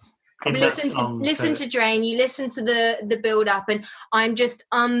scream. Listen to Drain. You listen to the build up, and I'm just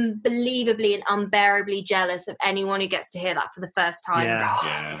unbelievably and unbearably jealous of anyone who gets to hear that for the first time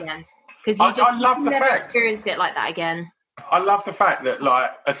again. Because you never experience it like that again. I love the fact that, like,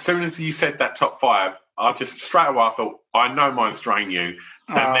 as soon as you said that top 5, I just straight away I thought, I know mine's Drain You.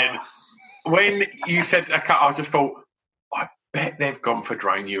 And then when you said a cut, I just thought, I bet they've gone for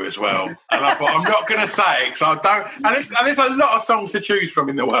Drain You as well. And I thought, I'm not going to say it, because I don't. And there's a lot of songs to choose from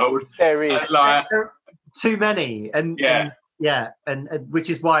in the world. There is. There are too many. And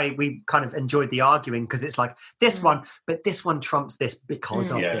which is why we kind of enjoyed the arguing, because it's like this one, but this one trumps this because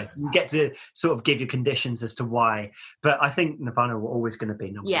of this. You get to sort of give your conditions as to why. But I think Nirvana were always going to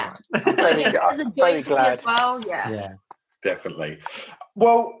be number one. Very glad. As well. Yeah, definitely.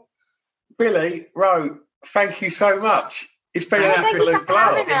 Well, Billy, Ro, thank you so much. It's been an absolute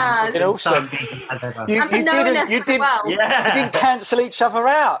blast. It's been awesome. You didn't cancel each other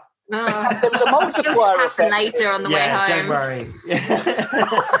out. There was a multiplier effect later on the way home. Don't worry.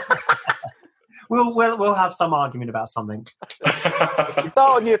 we'll have some argument about something. Start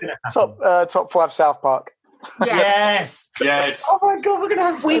on your top 5 South Park. Yes. Oh my God, we're gonna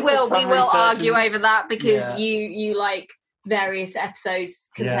have. We will argue over that, because you like various episodes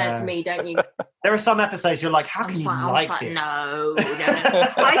compared to me, don't you? There are some episodes you're like, how can you like this? No.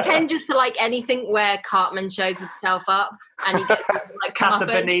 I tend just to like anything where Cartman shows himself up and he gets like Casa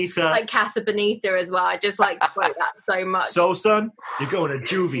Bonita. Like Casa Bonita as well. I just like quote that so much. So, son, you're going to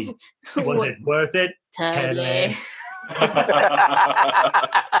juvie. Was it worth it? Totally.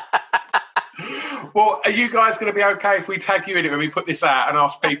 Well, are you guys going to be okay if we tag you in it when we put this out and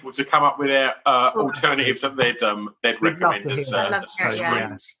ask people to come up with their alternatives that they'd recommend as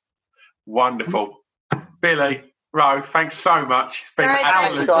screens? Wonderful. Billy, Ro, thanks so much. It's been an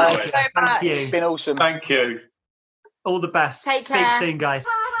absolute pleasure. Thank you. It's been awesome. Thank you. All the best. Take Speak care. soon, guys.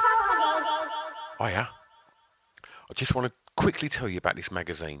 Oh, yeah. I just want to quickly tell you about this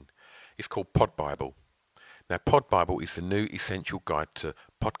magazine. It's called Pod Bible. Now, Pod Bible is the new essential guide to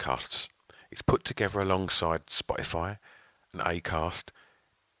podcasts. It's put together alongside Spotify and Acast,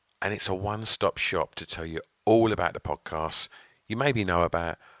 and it's a one-stop shop to tell you all about the podcasts you maybe know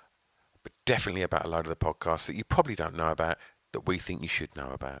about, but definitely about a load of the podcasts that you probably don't know about that we think you should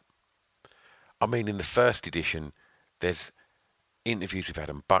know about. I mean, in the first edition, there's interviews with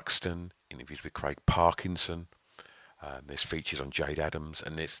Adam Buxton, interviews with Craig Parkinson, there's features on Jade Adams,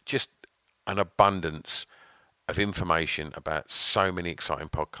 and there's just an abundance of information about so many exciting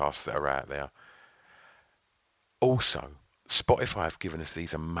podcasts that are out there. Also, Spotify have given us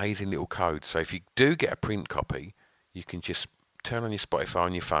these amazing little codes. So if you do get a print copy, you can just turn on your Spotify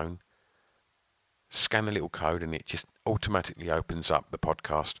on your phone, scan the little code, and it just automatically opens up the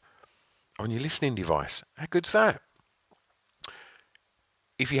podcast on your listening device. How good's that?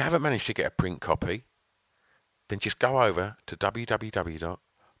 If you haven't managed to get a print copy, then just go over to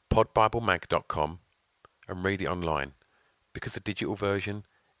www.podbiblemag.com and read it online, because the digital version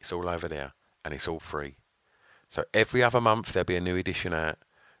is all over there and it's all free. So every other month there'll be a new edition out.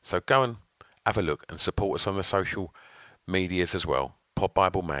 So go and have a look and support us on the social medias as well.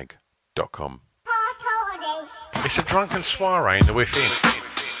 podbiblemag.com. It's a drunken soiree in the within.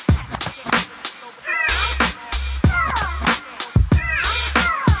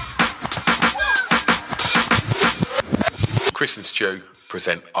 Chris and Stu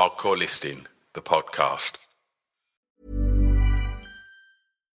present Hardcore Listing, the podcast.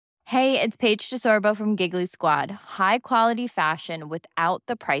 Hey, it's Paige DeSorbo from Giggly Squad. High quality fashion without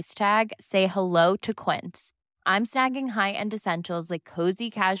the price tag. Say hello to Quince. I'm snagging high-end essentials like cozy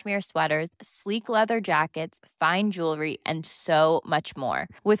cashmere sweaters, sleek leather jackets, fine jewelry, and so much more.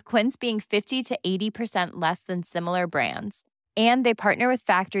 With Quince being 50 to 80% less than similar brands. And they partner with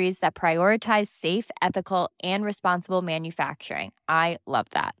factories that prioritize safe, ethical, and responsible manufacturing. I love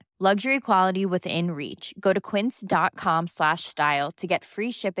that. Luxury quality within reach. Go to quince.com/style to get free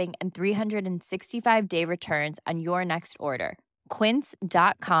shipping and 365-day returns on your next order.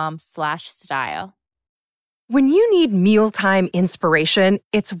 Quince.com/style. When you need mealtime inspiration,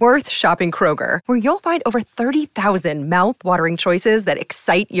 it's worth shopping Kroger, where you'll find over 30,000 mouth-watering choices that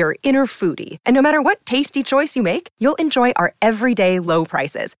excite your inner foodie. And no matter what tasty choice you make, you'll enjoy our everyday low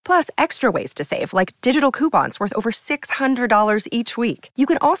prices, plus extra ways to save, like digital coupons worth over $600 each week. You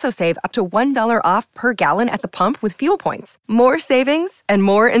can also save up to $1 off per gallon at the pump with fuel points. More savings and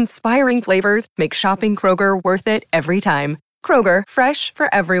more inspiring flavors make shopping Kroger worth it every time. Kroger, fresh for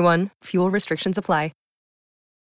everyone. Fuel restrictions apply.